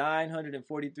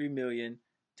 $943 million.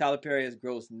 Tyler Perry has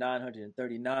grossed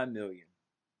 $939 million.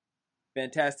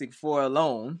 Fantastic Four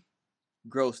alone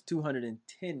grossed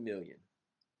 $210 million.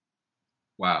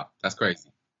 Wow, that's crazy.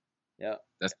 Yeah,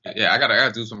 I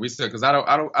gotta do some research because I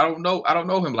don't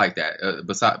know him like that.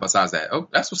 Besides that, oh,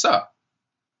 that's what's up.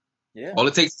 Yeah. All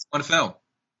it takes is one film.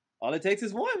 All it takes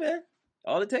is one, man.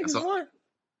 All it takes is one.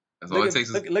 That's all it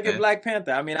takes. Look at Black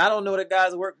Panther. I mean, I don't know the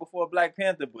guys that worked before Black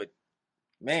Panther, but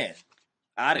man,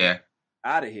 out of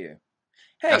here.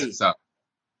 Hey, that's what's up.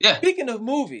 Yeah. Speaking of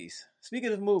movies, and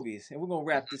we're gonna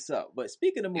wrap this up. But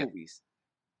speaking of movies,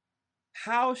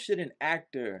 how should an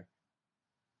actor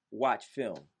watch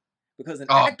film? Because an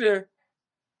actor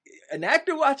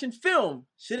watching film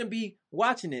shouldn't be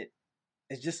watching it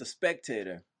as just a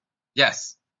spectator.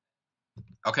 Yes.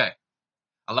 Okay.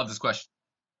 I love this question.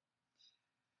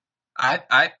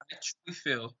 I truly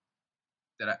feel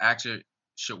that an actor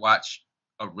should watch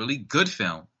a really good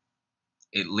film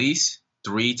at least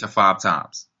 3 to 5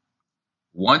 times.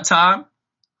 One time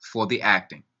for the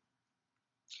acting.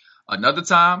 Another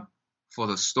time for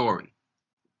the story.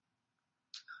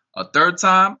 A third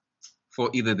time for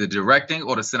either the directing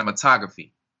or the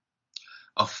cinematography.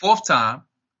 A fourth time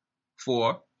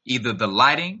for either the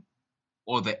lighting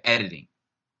or the editing.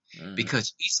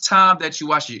 Because each time that you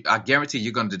watch it, I guarantee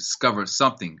you're going to discover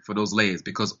something for those layers,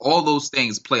 because all those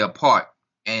things play a part.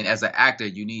 And as an actor,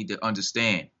 you need to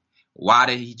understand, why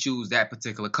did he choose that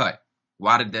particular cut?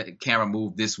 Why did the camera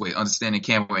move this way? Understanding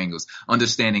camera angles,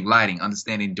 understanding lighting,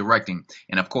 understanding directing,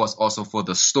 and of course also for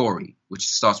the story, which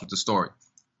starts with the story.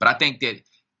 But I think that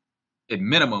a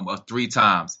minimum of 3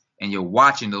 times, and you're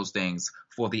watching those things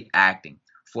for the acting,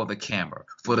 for the camera,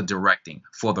 for the directing,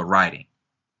 for the writing.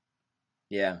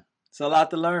 Yeah, it's a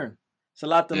lot to learn. It's a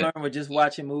lot to learn with just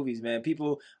watching movies, man.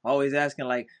 People always asking,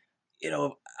 like,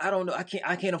 I don't know, I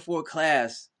can't afford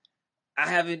class. I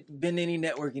haven't been to any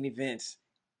networking events.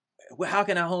 How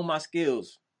can I hone my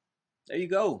skills? There you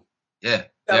go. Yeah.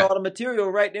 You got all the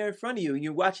material right there in front of you.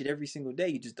 You watch it every single day.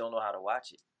 You just don't know how to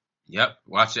watch it. Yep.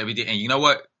 Watch it every day. And you know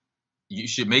what? You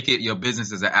should make it your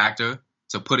business as an actor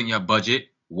to put in your budget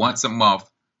once a month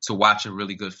to watch a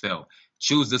really good film.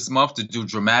 Choose this month to do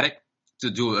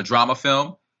a drama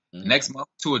film. Next month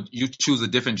you choose a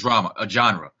different a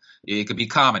genre. It could be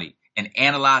comedy, and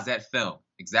analyze that film.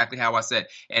 Exactly how I said.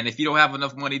 And if you don't have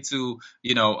enough money to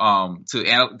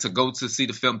go to see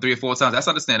the film 3 or 4 times, that's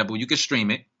understandable. You can stream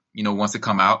it, once it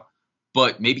come out.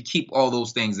 But maybe keep all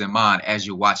those things in mind as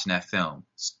you're watching that film.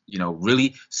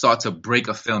 Really start to break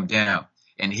a film down.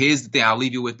 And here's the thing, I'll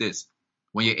leave you with this.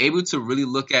 When you're able to really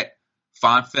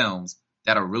find films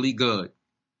that are really good,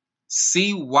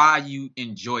 see why you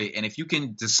enjoy it. And if you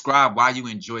can describe why you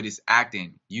enjoy this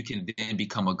acting, you can then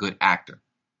become a good actor.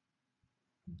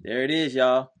 There it is,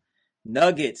 y'all.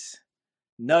 Nuggets.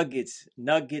 And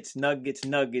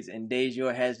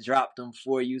Dajour has dropped them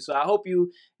for you. So I hope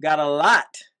you got a lot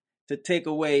to take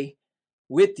away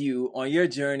with you on your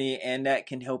journey, and that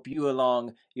can help you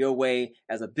along your way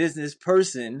as a business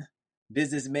person,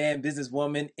 businessman,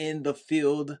 businesswoman in the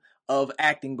field of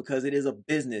acting, because it is a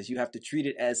business. You have to treat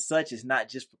it as such. It's not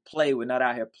just for play. We're not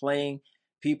out here playing.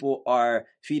 People are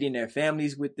feeding their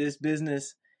families with this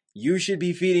business. You should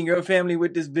be feeding your family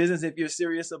with this business if you're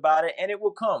serious about it, and it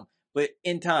will come. But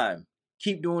in time,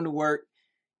 keep doing the work,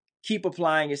 keep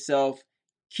applying yourself,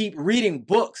 keep reading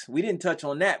books. We didn't touch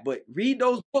on that, but read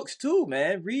those books too,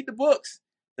 man. Read the books.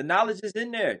 The knowledge is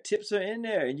in there. Tips are in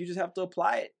there, and you just have to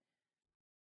apply it.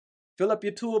 Fill up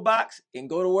your toolbox and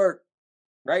go to work.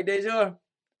 Right, Dajour?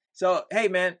 So, hey,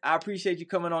 man, I appreciate you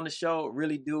coming on the show.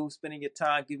 Really do. Spending your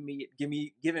time, giving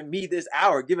me this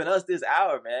hour, giving us this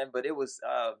hour, man. But it was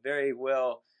very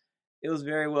well. It was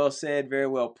very well said, very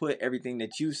well put. Everything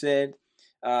that you said,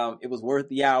 it was worth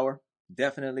the hour,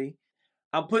 definitely.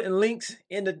 I'm putting links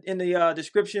in the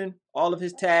description. All of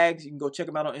his tags. You can go check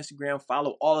him out on Instagram.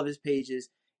 Follow all of his pages.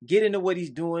 Get into what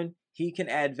he's doing. He can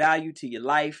add value to your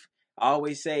life. I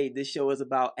always say this show is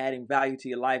about adding value to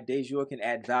your life. Dajour can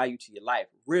add value to your life.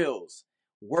 Reels,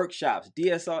 workshops,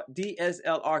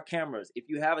 DSLR cameras. If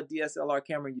you have a DSLR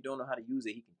camera and you don't know how to use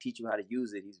it, he can teach you how to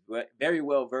use it. He's very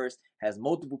well versed, has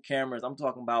multiple cameras. I'm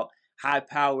talking about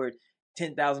high-powered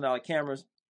 $10,000 cameras.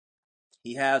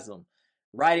 He has them.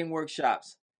 Writing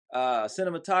workshops,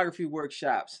 cinematography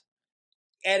workshops,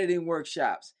 editing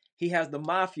workshops. He has the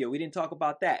Mafia. We didn't talk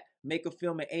about that. Make a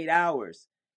film in 8 hours.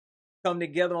 Come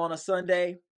together on a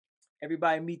Sunday.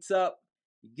 Everybody meets up.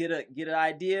 You get an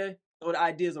idea. Throw the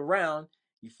ideas around.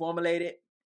 You formulate it.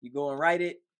 You go and write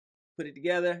it. Put it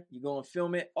together. You go and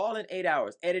film it. All in 8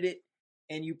 hours. Edit it.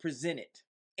 And you present it.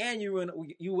 And you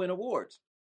win awards.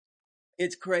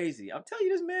 It's crazy. I'm telling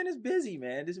you, this man is busy,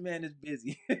 man. This man is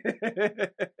busy.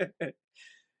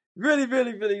 Really,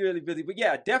 really, really, really busy. But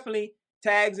yeah, definitely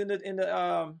tags in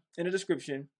the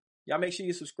description. Y'all make sure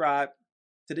you subscribe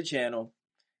to the channel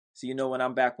so you know when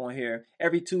I'm back on here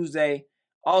every Tuesday.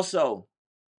 Also,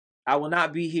 I will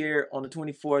not be here on the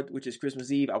 24th, which is Christmas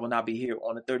Eve. I will not be here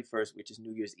on the 31st, which is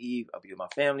New Year's Eve. I'll be with my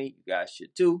family. You guys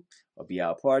should too. I'll be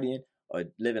out partying or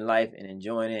living life and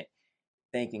enjoying it,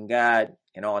 thanking God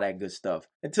and all that good stuff.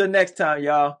 Until next time,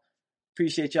 y'all.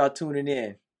 Appreciate y'all tuning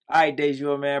in. All right,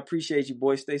 Dajour, man. Appreciate you,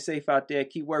 boy. Stay safe out there.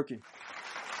 Keep working.